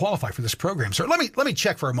you're going to qualify for this program, sir. Let me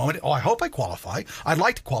check for a moment. Oh, I hope I qualify. I'd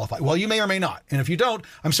like to qualify. Well, you may or may not. And if you don't,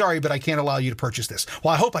 I'm sorry, but I can't allow you to purchase this.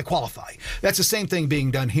 Well, I hope I qualify. That's the same thing being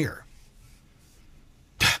done here.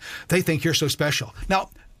 They think you're so special.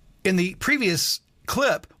 Now, in the previous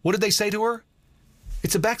clip, what did they say to her?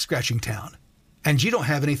 It's a back-scratching town, and you don't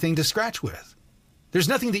have anything to scratch with. There's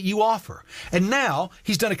nothing that you offer. And now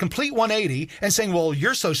he's done a complete 180 and saying, well,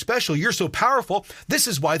 you're so special, you're so powerful. This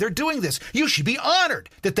is why they're doing this. You should be honored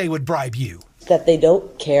that they would bribe you. That they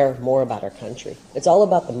don't care more about our country. It's all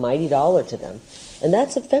about the mighty dollar to them. And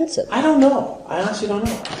that's offensive. I don't know. I honestly don't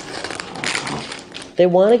know. They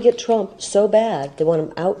want to get Trump so bad. They want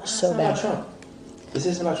him out so bad. It's not about Trump. This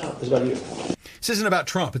isn't about Trump. It's about you. This isn't about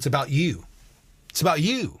Trump. It's about you. It's about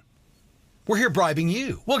you. We're here bribing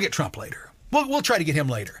you. We'll get Trump later. We'll try to get him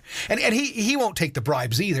later. And he won't take the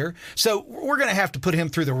bribes either. So we're going to have to put him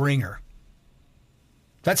through the ringer.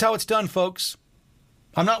 That's how it's done, folks.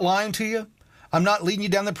 I'm not lying to you. I'm not leading you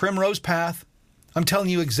down the primrose path. I'm telling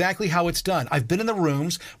you exactly how it's done. I've been in the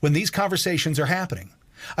rooms when these conversations are happening.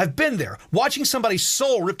 I've been there watching somebody's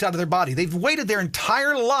soul ripped out of their body. They've waited their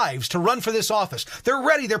entire lives to run for this office. They're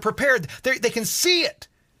ready. They're prepared. They can see it.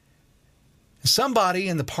 Somebody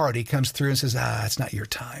in the party comes through and says, it's not your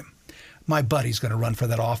time. My buddy's going to run for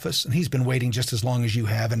that office, and he's been waiting just as long as you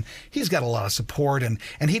have, and he's got a lot of support, and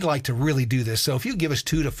he'd like to really do this. So if you give us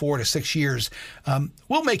 2 to 4 to 6 years,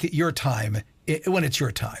 we'll make it your time when it's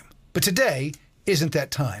your time. But today isn't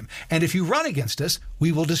that time. And if you run against us,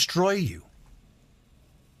 we will destroy you.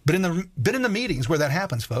 Been in the meetings where that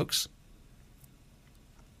happens, folks.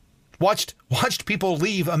 Watched people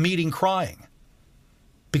leave a meeting crying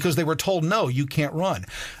because they were told, no, you can't run.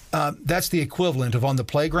 That's the equivalent of on the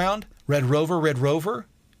playground, Red Rover,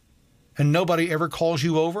 and nobody ever calls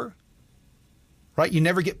you over, right? You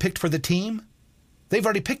never get picked for the team. They've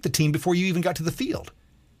already picked the team before you even got to the field.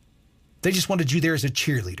 They just wanted you there as a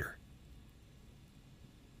cheerleader.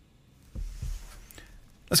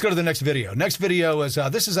 Let's go to the next video. Next video is,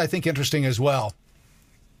 this is, I think, interesting as well.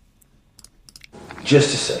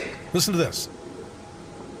 Just to say. Listen to this.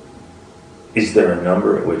 Is there a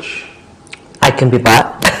number at which I can be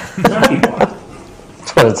bought? not be bought?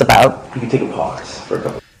 That's what it's about. You can take a pause for a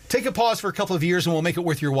couple. Take a pause for a couple of years and we'll make it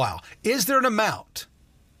worth your while. Is there an amount?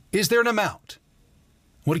 Is there an amount?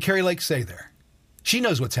 What did Kari Lake say there? She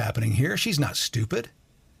knows what's happening here. She's not stupid.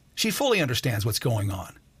 She fully understands what's going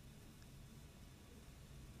on.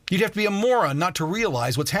 You'd have to be a moron not to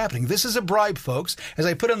realize what's happening. This is a bribe, folks. As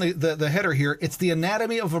I put on the header here, it's the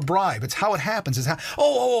anatomy of a bribe. It's how it happens. It's how,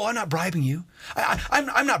 I'm not bribing you.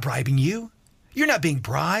 I'm not bribing you. You're not being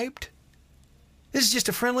bribed. This is just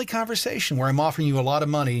a friendly conversation where I'm offering you a lot of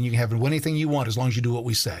money and you can have anything you want as long as you do what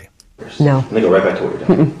we say. No. And they go right back to what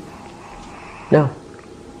you're doing. No.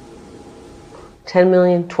 10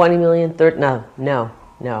 million, 20 million, 30, no.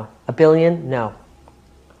 $1 billion, no.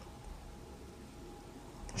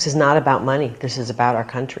 This is not about money. This is about our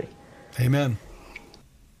country. Amen.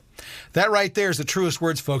 That right there is the truest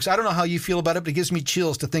words, folks. I don't know how you feel about it, but it gives me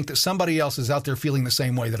chills to think that somebody else is out there feeling the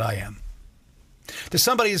same way that I am. That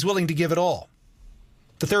somebody is willing to give it all.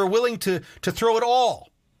 That they're willing to throw it all.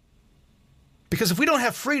 Because if we don't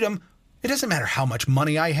have freedom, it doesn't matter how much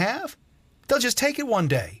money I have. They'll just take it one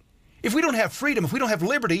day. If we don't have freedom, if we don't have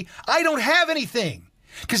liberty, I don't have anything.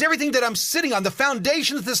 Because everything that I'm sitting on, the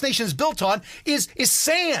foundation that this nation is built on, is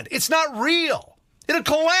sand. It's not real. It'll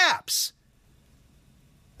collapse.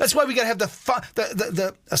 That's why we got to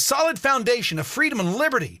have a solid foundation of freedom and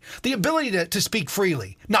liberty, the ability to speak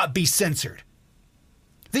freely, not be censored.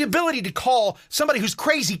 The ability to call somebody who's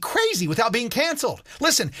crazy without being canceled.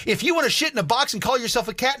 Listen, if you want to shit in a box and call yourself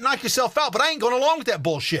a cat, knock yourself out, but I ain't going along with that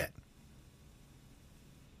bullshit.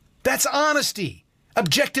 That's honesty,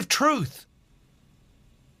 objective truth.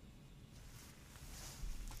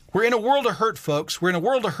 We're in a world of hurt, folks. We're in a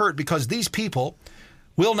world of hurt because these people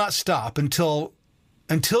will not stop until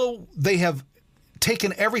they have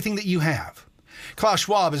taken everything that you have. Klaus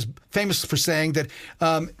Schwab is famous for saying that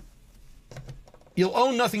you'll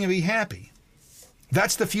own nothing and be happy.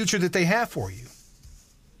 That's the future that they have for you.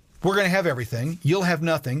 We're going to have everything. You'll have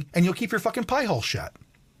nothing, and you'll keep your fucking pie hole shut.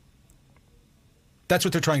 That's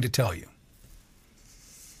what they're trying to tell you.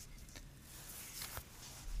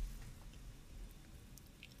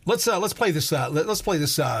 Let's play this. Let's play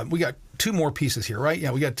this. We got two more pieces here, right?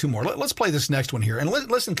 Yeah, we got two more. Let's play this next one here, and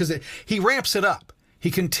listen, because he ramps it up. He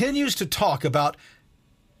continues to talk about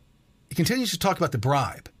the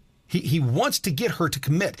bribe. He wants to get her to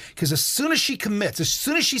commit, because as soon as she commits, as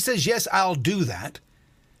soon as she says yes, I'll do that,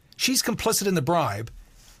 she's complicit in the bribe,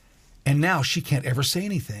 and now she can't ever say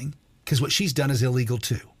anything because what she's done is illegal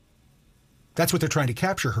too. That's what they're trying to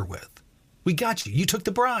capture her with. We got you. You took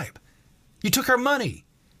the bribe. You took our money.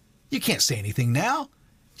 You can't say anything now.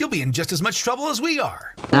 You'll be in just as much trouble as we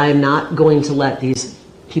are. I'm not going to let these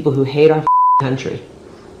people who hate our country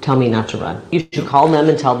tell me not to run. You should call them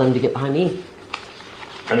and tell them to get behind me.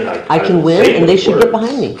 I mean, I can win, and they should get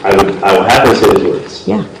behind me. I will happily say those words.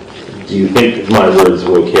 Yeah. Do you think my words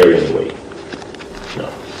will carry any weight? No.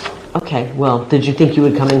 Okay, well, did you think you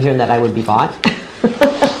would come in here and that I would be bought?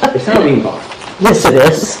 It's not being bought. Yes, it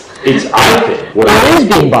is. It's I think. What It is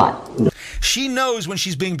being bought. She knows when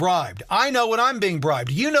she's being bribed. I know when I'm being bribed.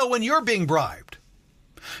 You know when you're being bribed.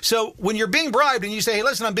 So when you're being bribed and you say, hey,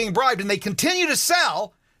 listen, I'm being bribed, and they continue to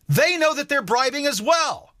sell, they know that they're bribing as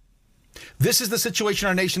well. This is the situation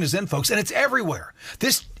our nation is in, folks, and it's everywhere.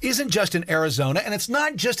 This isn't just in Arizona, and it's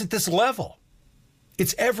not just at this level.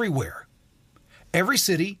 It's everywhere. Every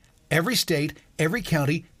city, every state, every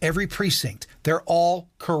county, every precinct, they're all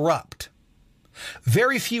corrupt.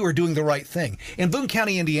 Very few are doing the right thing. In Boone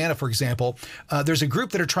County, Indiana, for example, there's a group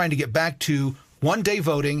that are trying to get back to one-day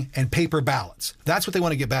voting and paper ballots. That's what they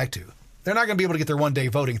want to get back to. They're not going to be able to get their one-day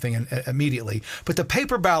voting thing immediately, but the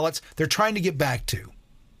paper ballots, they're trying to get back to.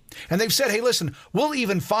 And they've said, hey, listen, we'll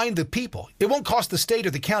even find the people. It won't cost the state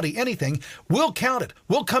or the county anything. We'll count it.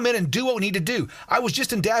 We'll come in and do what we need to do. I was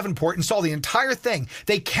just in Davenport and saw the entire thing.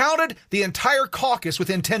 They counted the entire caucus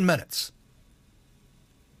within 10 minutes.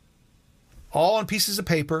 All on pieces of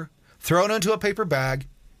paper, thrown into a paper bag,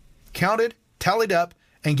 counted, tallied up,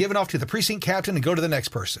 and given off to the precinct captain and go to the next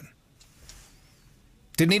person.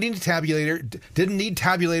 Didn't need any tabulators, didn't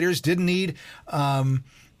need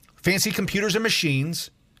fancy computers and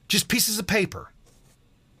machines, just pieces of paper.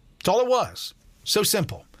 That's all it was. So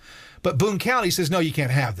simple. But Boone County says, no, you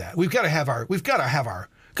can't have that. We've got to have our,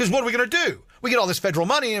 because what are we going to do? We get all this federal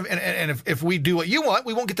money, and if we do what you want,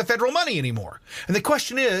 we won't get the federal money anymore. And the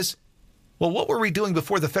question is, well, what were we doing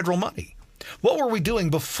before the federal money? What were we doing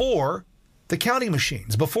before the counting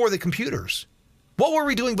machines, before the computers? What were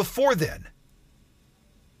we doing before then?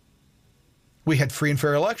 We had free and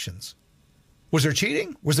fair elections. Was there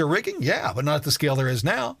cheating? Was there rigging? Yeah, but not at the scale there is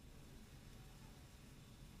now.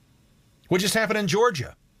 What just happened in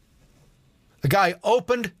Georgia? A guy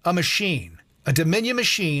opened a machine, a Dominion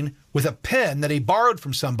machine, with a pen that he borrowed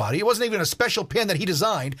from somebody. It wasn't even a special pen that he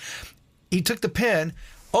designed. He took the pen,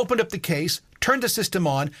 opened up the case, turned the system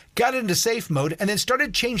on, got it into safe mode, and then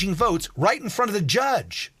started changing votes right in front of the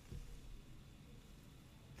judge.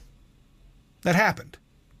 That happened.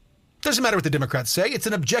 Doesn't matter what the Democrats say. It's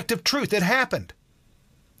an objective truth. It happened.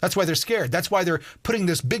 That's why they're scared. That's why they're putting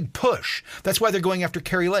this big push. That's why they're going after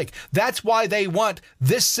Kari Lake. That's why they want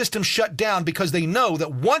this system shut down, because they know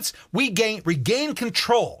that once we regain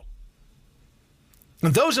control,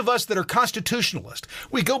 and those of us that are constitutionalists,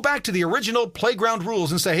 we go back to the original playground rules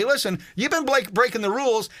and say, hey, listen, you've been breaking the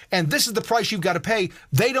rules, and this is the price you've got to pay.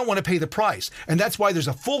 They don't want to pay the price. And that's why there's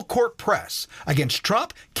a full court press against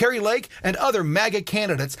Trump, Kari Lake, and other MAGA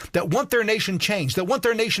candidates that want their nation changed, that want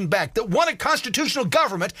their nation back, that want a constitutional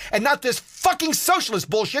government and not this fucking socialist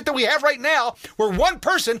bullshit that we have right now, where one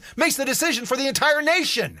person makes the decision for the entire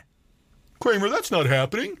nation. Kramer, that's not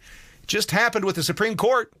happening. It just happened with the Supreme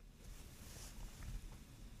Court.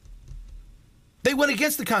 They went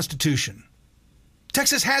against the Constitution.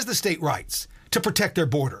 Texas has the state rights to protect their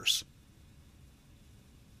borders.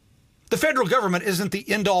 The federal government isn't the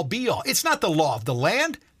end-all be-all. It's not the law of the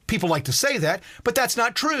land. People like to say that, but that's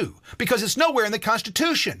not true, because it's nowhere in the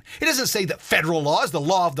Constitution. It doesn't say that federal law is the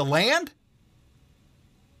law of the land.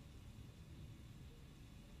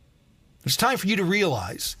 It's time for you to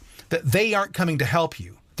realize that they aren't coming to help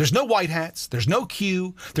you. There's no white hats. There's no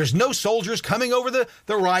Q. There's no soldiers coming over the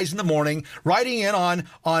rise in the morning, riding in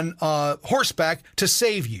on horseback to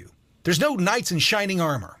save you. There's no knights in shining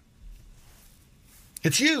armor.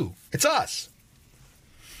 It's you. It's us.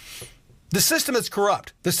 The system that's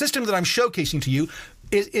corrupt, the system that I'm showcasing to you,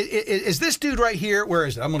 is this dude right here. Where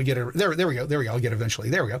is it? I'm going to get it. There we go. There we go. I'll get it eventually.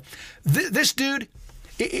 There we go. This dude,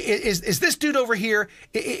 is this dude over here,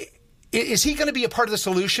 is he going to be a part of the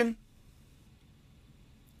solution?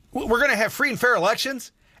 We're going to have free and fair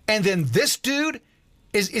elections, and then this dude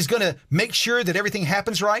is going to make sure that everything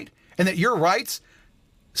happens right, and that your rights,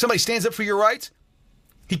 somebody stands up for your rights?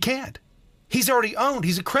 He can't. He's already owned.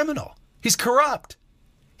 He's a criminal. He's corrupt.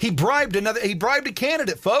 He bribed a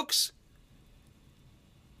candidate, folks.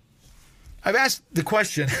 I've asked the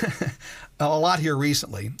question a lot here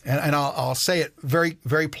recently, and I'll say it very,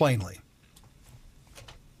 very plainly.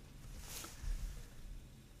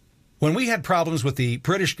 When we had problems with the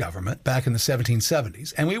British government back in the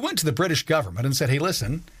 1770s, and we went to the British government and said, hey,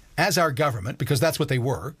 listen, as our government, because that's what they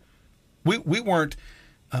were, we were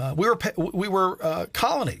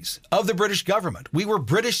colonies of the British government. We were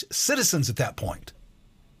British citizens at that point.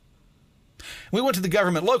 We went to the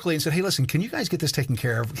government locally and said, hey, listen, can you guys get this taken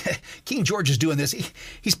care of? King George is doing this.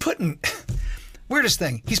 He's putting, weirdest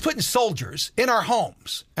thing, he's putting soldiers in our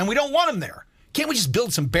homes, and we don't want them there. Can't we just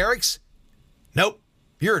build some barracks? Nope.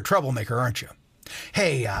 You're a troublemaker, aren't you?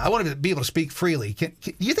 Hey, I want to be able to speak freely.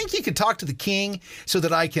 You think you could talk to the king so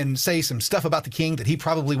that I can say some stuff about the king that he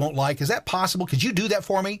probably won't like? Is that possible? Could you do that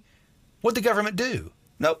for me? What'd the government do?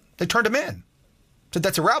 Nope, they turned him in. Said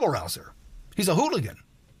that's a rabble-rouser. He's a hooligan.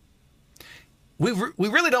 We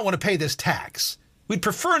really don't want to pay this tax. We'd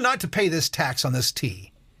prefer not to pay this tax on this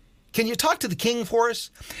tea. Can you talk to the king for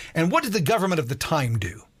us? And what did the government of the time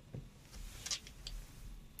do?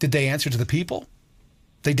 Did they answer to the people?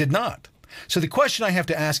 They did not. So the question I have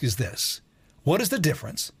to ask is this. What is the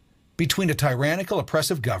difference between a tyrannical,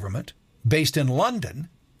 oppressive government based in London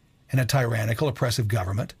and a tyrannical, oppressive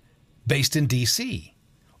government based in D.C.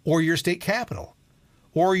 or your state capital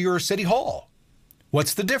or your city hall?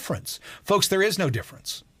 What's the difference? Folks, there is no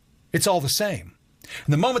difference. It's all the same.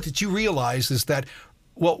 And the moment that you realize is that,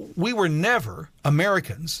 well, we were never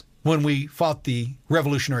Americans when we fought the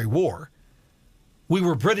Revolutionary War. We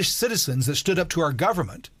were British citizens that stood up to our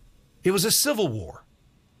government. It was a civil war.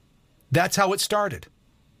 That's how it started.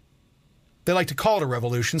 They like to call it a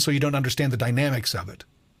revolution so you don't understand the dynamics of it.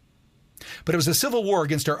 But it was a civil war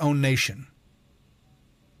against our own nation.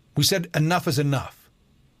 We said enough is enough.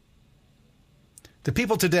 The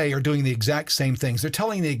people today are doing the exact same things. They're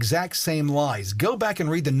telling the exact same lies. Go back and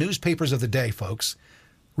read the newspapers of the day, folks.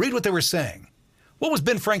 Read what they were saying. What was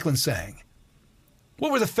Ben Franklin saying?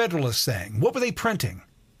 What were the Federalists saying? What were they printing?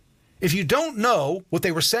 If you don't know what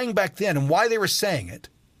they were saying back then and why they were saying it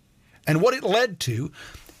and what it led to,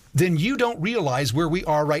 then you don't realize where we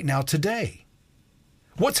are right now today.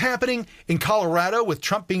 What's happening in Colorado with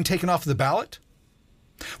Trump being taken off the ballot?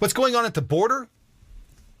 What's going on at the border?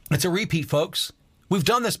 It's a repeat, folks. We've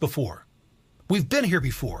done this before. We've been here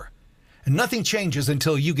before. And nothing changes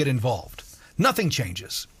until you get involved. Nothing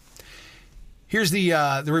changes. Here's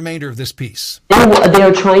the remainder of this piece. They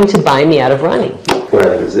are trying to buy me out of running. What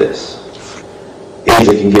I think is this, is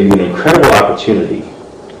it can give you an incredible opportunity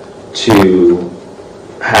to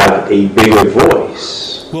have a bigger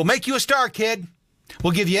voice. We'll make you a star, kid.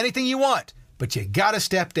 We'll give you anything you want, but you got to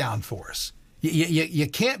step down for us. You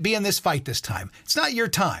can't be in this fight this time. It's not your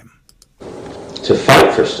time. To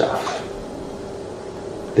fight for stuff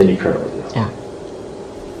than you currently do. Yeah.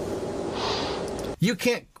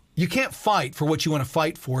 You can't fight for what you want to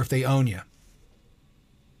fight for if they own you.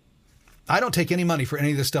 I don't take any money for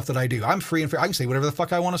any of the stuff that I do. I'm free and fair. I can say whatever the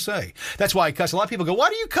fuck I want to say. That's why I cuss. A lot of people go, why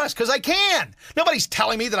do you cuss? Because I can. Nobody's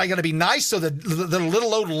telling me that I got to be nice so the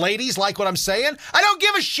little old ladies like what I'm saying. I don't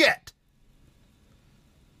give a shit.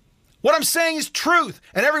 What I'm saying is truth.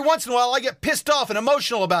 And every once in a while I get pissed off and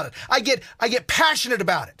emotional about it. I get passionate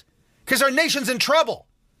about it because our nation's in trouble.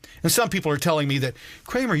 And some people are telling me that,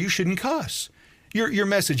 Kramer, you shouldn't cuss. Your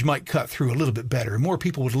message might cut through a little bit better and more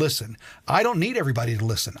people would listen. I don't need everybody to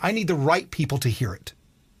listen. I need the right people to hear it.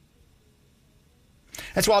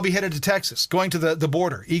 That's why I'll be headed to Texas, going to the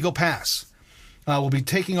border, Eagle Pass. We'll be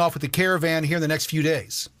taking off with the caravan here in the next few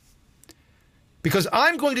days. Because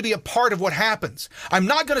I'm going to be a part of what happens. I'm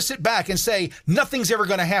not going to sit back and say, nothing's ever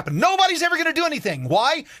going to happen. Nobody's ever going to do anything.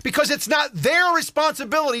 Why? Because it's not their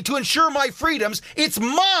responsibility to ensure my freedoms. It's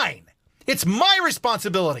mine. It's my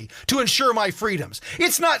responsibility to ensure my freedoms.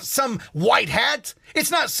 It's not some white hat.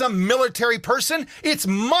 It's not some military person. It's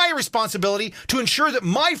my responsibility to ensure that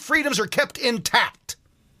my freedoms are kept intact.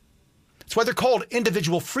 That's why they're called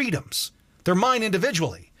individual freedoms. They're mine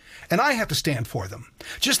individually. And I have to stand for them.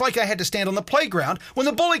 Just like I had to stand on the playground when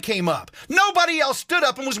the bully came up. Nobody else stood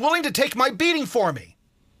up and was willing to take my beating for me.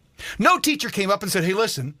 No teacher came up and said, hey,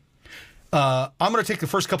 listen, I'm going to take the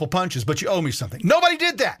first couple punches, but you owe me something. Nobody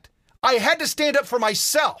did that. I had to stand up for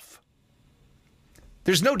myself.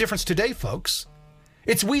 There's no difference today, folks.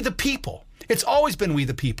 It's we the people. It's always been we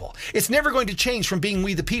the people. It's never going to change from being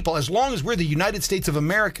we the people as long as we're the United States of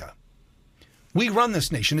America. We run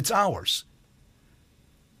this nation. It's ours.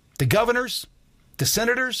 The governors, the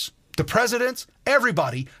senators, the presidents,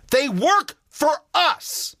 everybody, they work for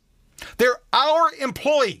us. They're our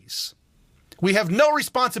employees. We have no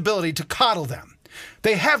responsibility to coddle them.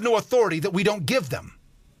 They have no authority that we don't give them.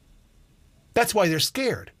 That's why they're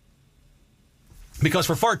scared. Because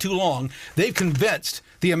for far too long, they've convinced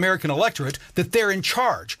the American electorate that they're in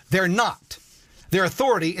charge. They're not. Their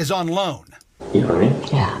authority is on loan. You know what I mean?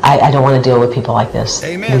 Yeah, I don't want to deal with people like this.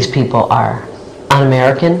 Amen. These people are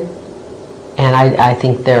un-American, and I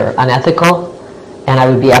think they're unethical, and I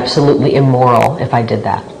would be absolutely immoral if I did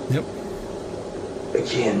that. Yep.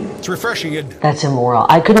 Again, It's refreshing, isn't it? That's immoral.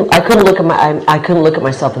 I couldn't look at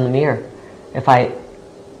myself in the mirror if I,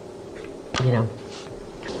 you know.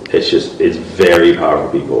 it's very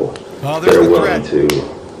powerful people Oh, that there's are the willing threat.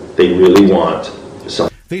 to, they really want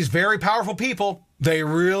something. These very powerful people, they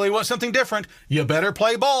really want something different. You better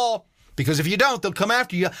play ball, because if you don't, they'll come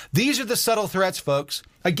after you. These are the subtle threats, folks.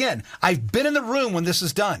 Again, I've been in the room when this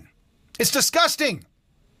is done. It's disgusting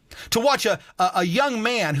to watch a young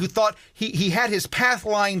man who thought he had his path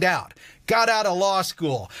lined out, got out of law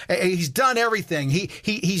school. He's done everything.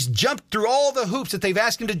 He's jumped through all the hoops that they've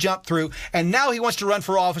asked him to jump through, and now he wants to run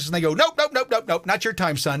for office, and they go, nope, not your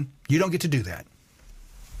time, son. You don't get to do that.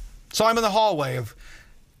 So I'm in the hallway of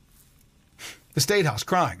the State House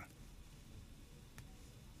crying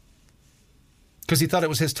because he thought it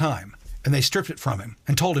was his time, and they stripped it from him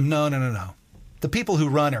and told him, no. The people who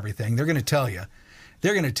run everything, they're going to tell you.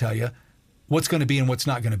 They're going to tell you what's going to be and what's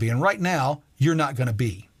not going to be. And right now, you're not going to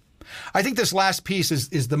be. I think this last piece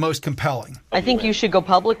is the most compelling. I think you should go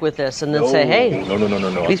public with this and then say, hey,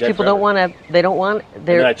 No. these people don't want to, they don't want, And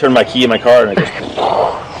then I turn my key in my car and I just,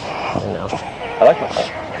 I like my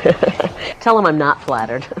car. tell them I'm not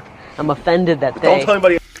flattered. I'm offended that they. Don't tell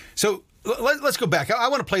anybody. So let's go back. I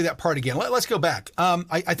want to play that part again. Let's go back.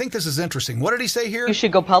 I think this is interesting. What did he say here? You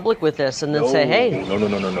should go public with this and then say, hey,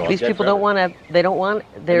 No. these people don't want to, they don't want,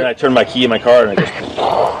 And then I turn my key in my car and I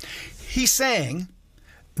just, He's saying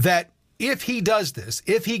that if he does this,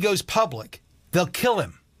 if he goes public, they'll kill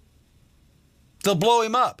him. They'll blow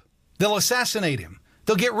him up. They'll assassinate him.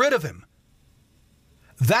 They'll get rid of him.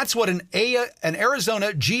 That's what an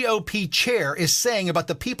Arizona GOP chair is saying about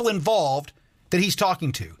the people involved that he's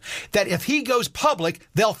talking to. That if he goes public,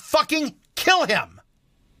 they'll fucking kill him.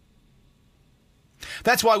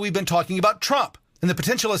 That's why we've been talking about Trump and the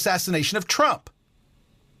potential assassination of Trump.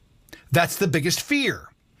 That's the biggest fear.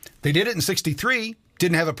 They did it in 63,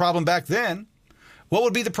 didn't have a problem back then. What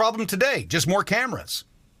would be the problem today? Just more cameras.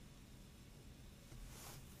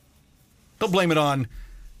 They'll blame it on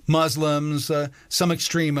Muslims, some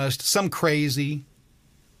extremist, some crazy.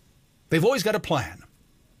 They've always got a plan,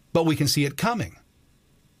 but we can see it coming.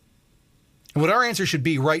 And what our answer should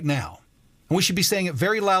be right now, and we should be saying it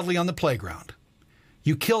very loudly on the playground,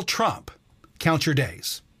 you kill Trump, count your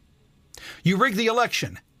days. You rig the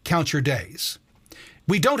election, count your days.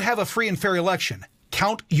 We don't have a free and fair election,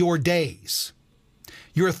 count your days.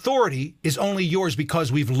 Your authority is only yours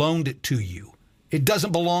because we've loaned it to you. It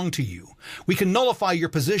doesn't belong to you. We can nullify your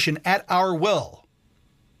position at our will.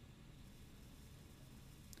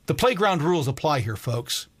 The playground rules apply here,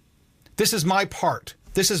 folks. This is my part.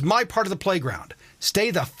 This is my part of the playground.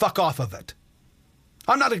 Stay the fuck off of it.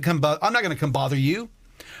 I'm not going to come bother you.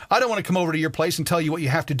 I don't want to come over to your place and tell you what you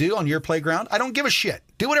have to do on your playground. I don't give a shit.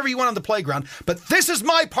 Do whatever you want on the playground, but this is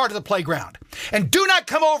my part of the playground. And do not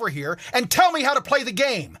come over here and tell me how to play the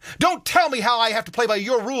game. Don't tell me how I have to play by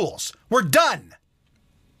your rules. We're done.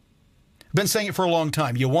 Been saying it for a long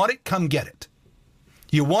time. You want it? Come get it.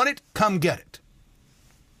 You want it? Come get it.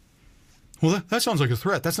 Well, that sounds like a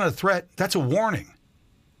threat. That's not a threat. That's a warning.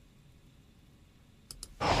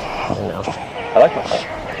 I like my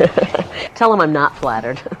Tell them I'm not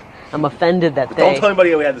flattered. I'm offended that they... Don't tell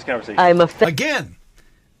anybody we had this conversation. I'm offended. Again,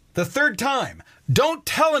 the third time. Don't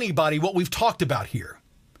tell anybody what we've talked about here.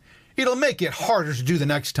 It'll make it harder to do the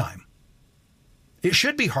next time. It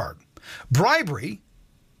should be hard. Bribery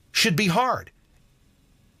should be hard.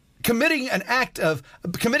 Committing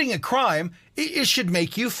a crime, it should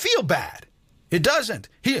make you feel bad. It doesn't.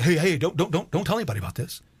 Hey, don't tell anybody about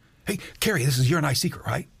this. Hey, Kari, this is your and I secret,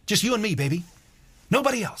 right? Just you and me, baby.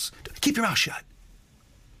 Nobody else. Keep your mouth shut.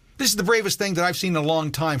 This is the bravest thing that I've seen in a long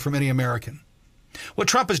time from any American. What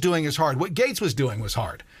Trump is doing is hard. What Gates was doing was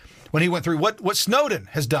hard. When he went through what Snowden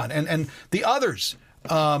has done and the others,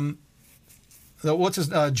 Julian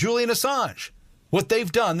Assange, what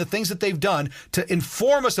they've done, the things that they've done to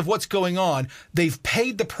inform us of what's going on, they've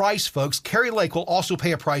paid the price, folks. Kari Lake will also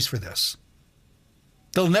pay a price for this.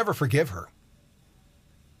 They'll never forgive her.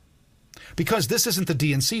 Because this isn't the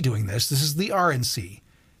DNC doing this. This is the RNC.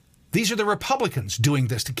 These are the Republicans doing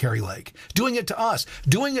this to Kari Lake, doing it to us,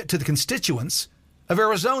 doing it to the constituents of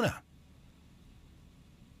Arizona.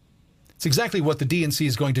 It's exactly what the DNC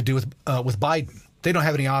is going to do with Biden. They don't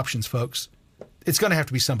have any options, folks. It's going to have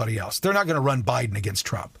to be somebody else. They're not going to run Biden against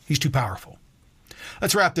Trump. He's too powerful.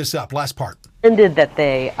 Let's wrap this up. Last part. Offended that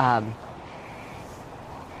they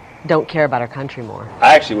don't care about our country more.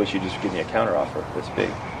 I actually wish you'd just give me a counteroffer this big.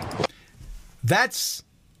 That's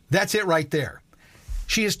it right there.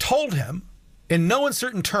 She has told him in no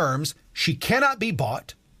uncertain terms she cannot be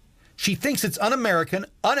bought. She thinks it's un-American,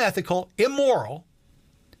 unethical, immoral,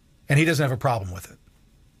 and he doesn't have a problem with it.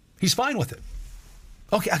 He's fine with it.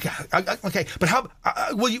 Okay. But how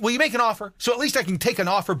will you make an offer so at least I can take an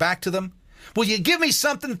offer back to them? Will you give me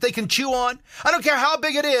something that they can chew on? I don't care how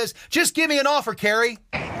big it is. Just give me an offer, Kari.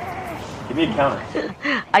 Give me a counter.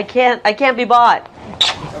 I can't be bought.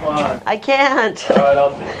 Come on. I can't. All right,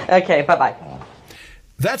 I'll do it. Okay, bye-bye.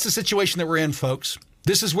 That's the situation that we're in, folks.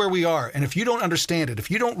 This is where we are. And if you don't understand it, if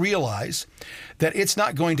you don't realize that it's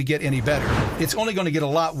not going to get any better, it's only going to get a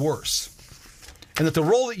lot worse. And that the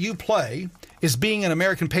role that you play is being an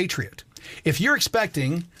American patriot. If you're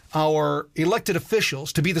expecting our elected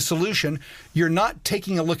officials to be the solution, you're not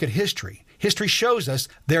taking a look at history. History shows us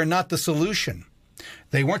they're not the solution.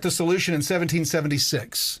 They weren't the solution in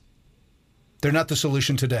 1776. They're not the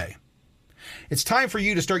solution today. It's time for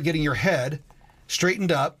you to start getting your head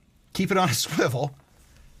straightened up, keep it on a swivel,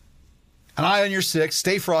 an eye on your six,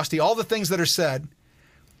 stay frosty, all the things that are said.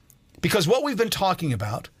 Because what we've been talking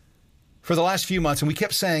about for the last few months, and we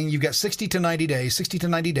kept saying you've got 60 to 90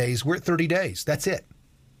 days, we're at 30 days. That's it.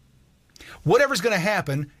 Whatever's going to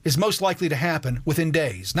happen is most likely to happen within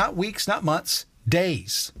days, not weeks, not months,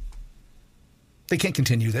 days. They can't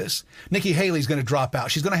continue this. Nikki Haley's going to drop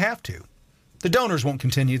out. She's going to have to. The donors won't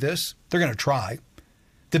continue this. They're going to try.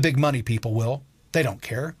 The big money people will. They don't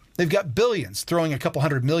care. They've got billions. Throwing a couple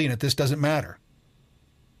 $100 million at this doesn't matter.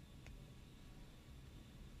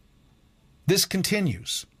 This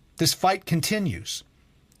continues. This fight continues.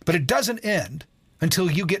 But it doesn't end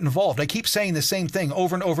until you get involved. I keep saying the same thing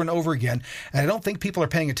over and over and over again, and I don't think people are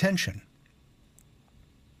paying attention.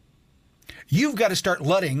 You've got to start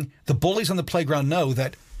letting the bullies on the playground know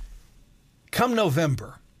that come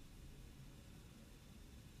November,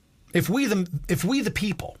 if we the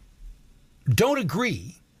people don't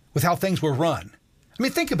agree with how things were run, I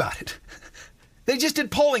mean, think about it. They just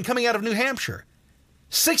did polling coming out of New Hampshire.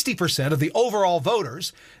 60% of the overall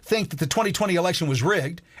voters think that the 2020 election was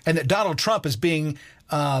rigged and that Donald Trump is being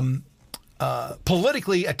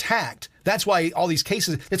politically attacked. That's why all these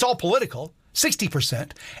cases, it's all political.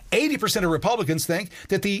 60%. 80% of Republicans think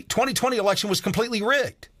that the 2020 election was completely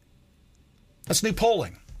rigged. That's new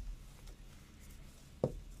polling.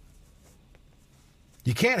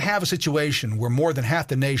 You can't have a situation where more than half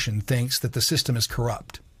the nation thinks that the system is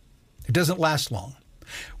corrupt. It doesn't last long.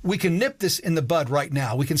 We can nip this in the bud right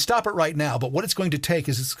now. We can stop it right now. But what it's going to take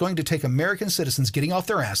is it's going to take American citizens getting off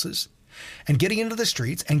their asses and getting into the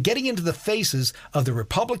streets and getting into the faces of the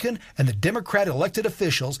Republican and the Democrat elected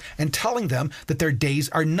officials and telling them that their days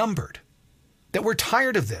are numbered. That we're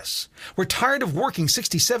tired of this. We're tired of working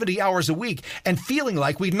 60, 70 hours a week and feeling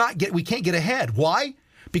like we can't get ahead. Why?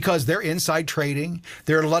 Because they're inside trading.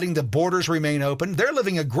 They're letting the borders remain open. They're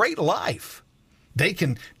living a great life. They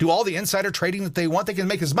can do all the insider trading that they want. They can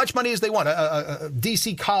make as much money as they want. A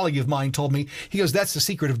D.C. colleague of mine told me, he goes, that's the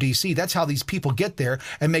secret of D.C. That's how these people get there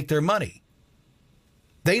and make their money.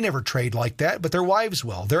 They never trade like that, but their wives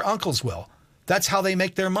will. Their uncles will. That's how they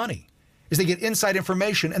make their money, is they get inside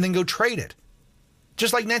information and then go trade it,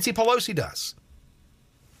 just like Nancy Pelosi does.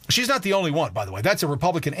 She's not the only one, by the way. That's a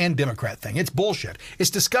Republican and Democrat thing. It's bullshit. It's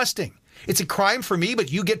disgusting. It's a crime for me,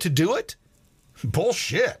 but you get to do it?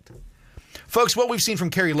 Bullshit. Folks, what we've seen from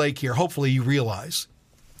Kari Lake here, hopefully you realize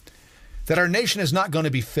that our nation is not going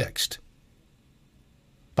to be fixed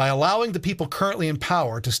by allowing the people currently in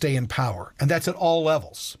power to stay in power, and that's at all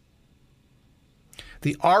levels.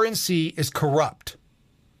 The RNC is corrupt.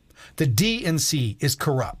 The DNC is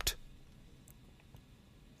corrupt.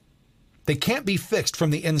 They can't be fixed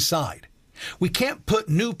from the inside. We can't put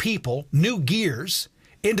new people, new gears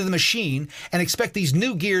into the machine and expect these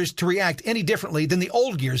new gears to react any differently than the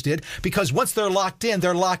old gears did, because once they're locked in,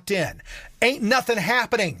 they're locked in. Ain't nothing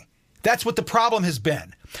happening. That's what the problem has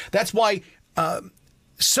been. That's why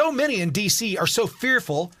so many in D.C. are so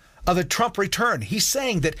fearful of a Trump return. He's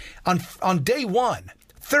saying that on day one,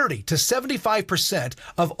 30 to 75%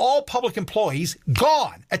 of all public employees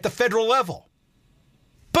gone at the federal level.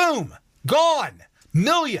 Boom, gone.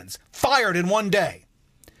 Millions fired in one day.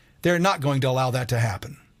 They're not going to allow that to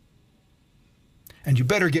happen. And you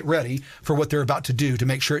better get ready for what they're about to do to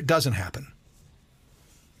make sure it doesn't happen.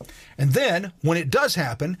 And then, when it does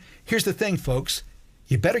happen, here's the thing, folks.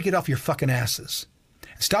 You better get off your fucking asses.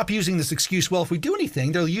 Stop using this excuse, well, if we do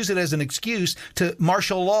anything, they'll use it as an excuse to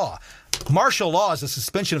martial law. Martial law is a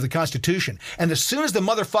suspension of the Constitution. And as soon as the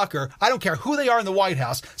motherfucker, I don't care who they are in the White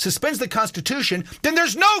House, suspends the Constitution, then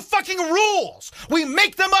there's no fucking rules. We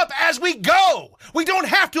make them up as we go. We don't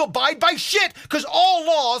have to abide by shit, because all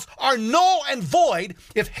laws are null and void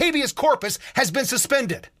if habeas corpus has been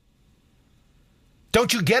suspended.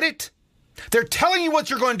 Don't you get it? They're telling you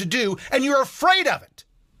what you're going to do, and you're afraid of it.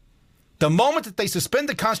 The moment that they suspend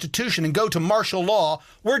the Constitution and go to martial law,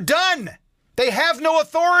 we're done. They have no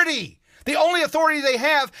authority. The only authority they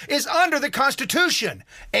have is under the Constitution.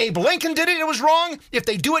 Abe Lincoln did it, it was wrong. If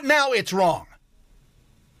they do it now, it's wrong.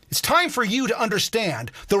 It's time for you to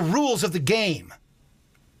understand the rules of the game.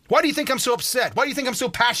 Why do you think I'm so upset? Why do you think I'm so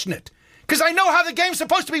passionate? Because I know how the game's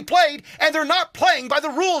supposed to be played, and they're not playing by the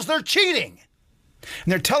rules. They're cheating.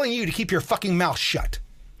 And they're telling you to keep your fucking mouth shut.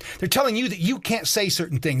 They're telling you that you can't say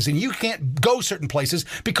certain things and you can't go certain places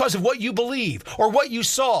because of what you believe or what you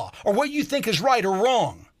saw or what you think is right or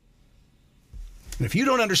wrong. And if you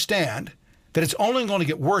don't understand that it's only going to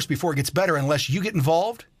get worse before it gets better unless you get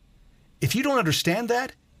involved, if you don't understand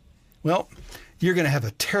that, well, you're going to have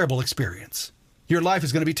a terrible experience. Your life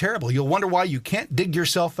is going to be terrible. You'll wonder why you can't dig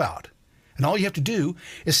yourself out. And all you have to do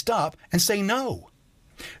is stop and say no.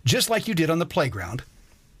 Just like you did on the playground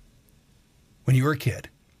when you were a kid.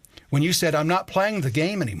 When you said, I'm not playing the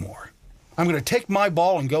game anymore. I'm going to take my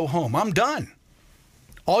ball and go home. I'm done.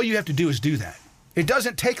 All you have to do is do that. It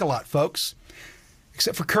doesn't take a lot, folks,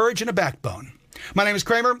 except for courage and a backbone. My name is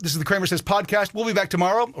Kramer. This is the CramerSez podcast. We'll be back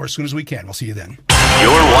tomorrow or as soon as we can. We'll see you then.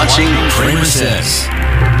 You're watching CramerSez.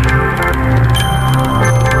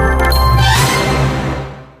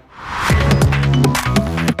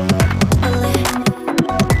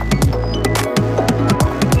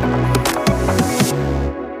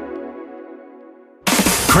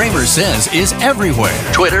 CramerSez is everywhere.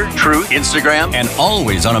 Twitter, Truth, Instagram, And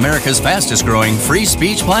always on America's fastest growing free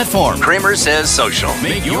speech platform. CramerSez Social.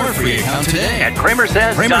 Make your free account today at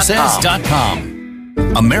CramerSez.com. CramerSez.com.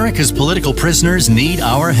 America's political prisoners need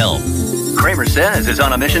our help. CramerSez is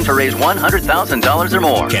on a mission to raise $100,000 or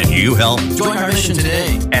more. Can you help? Join our mission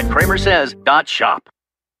today at CramerSez.shop.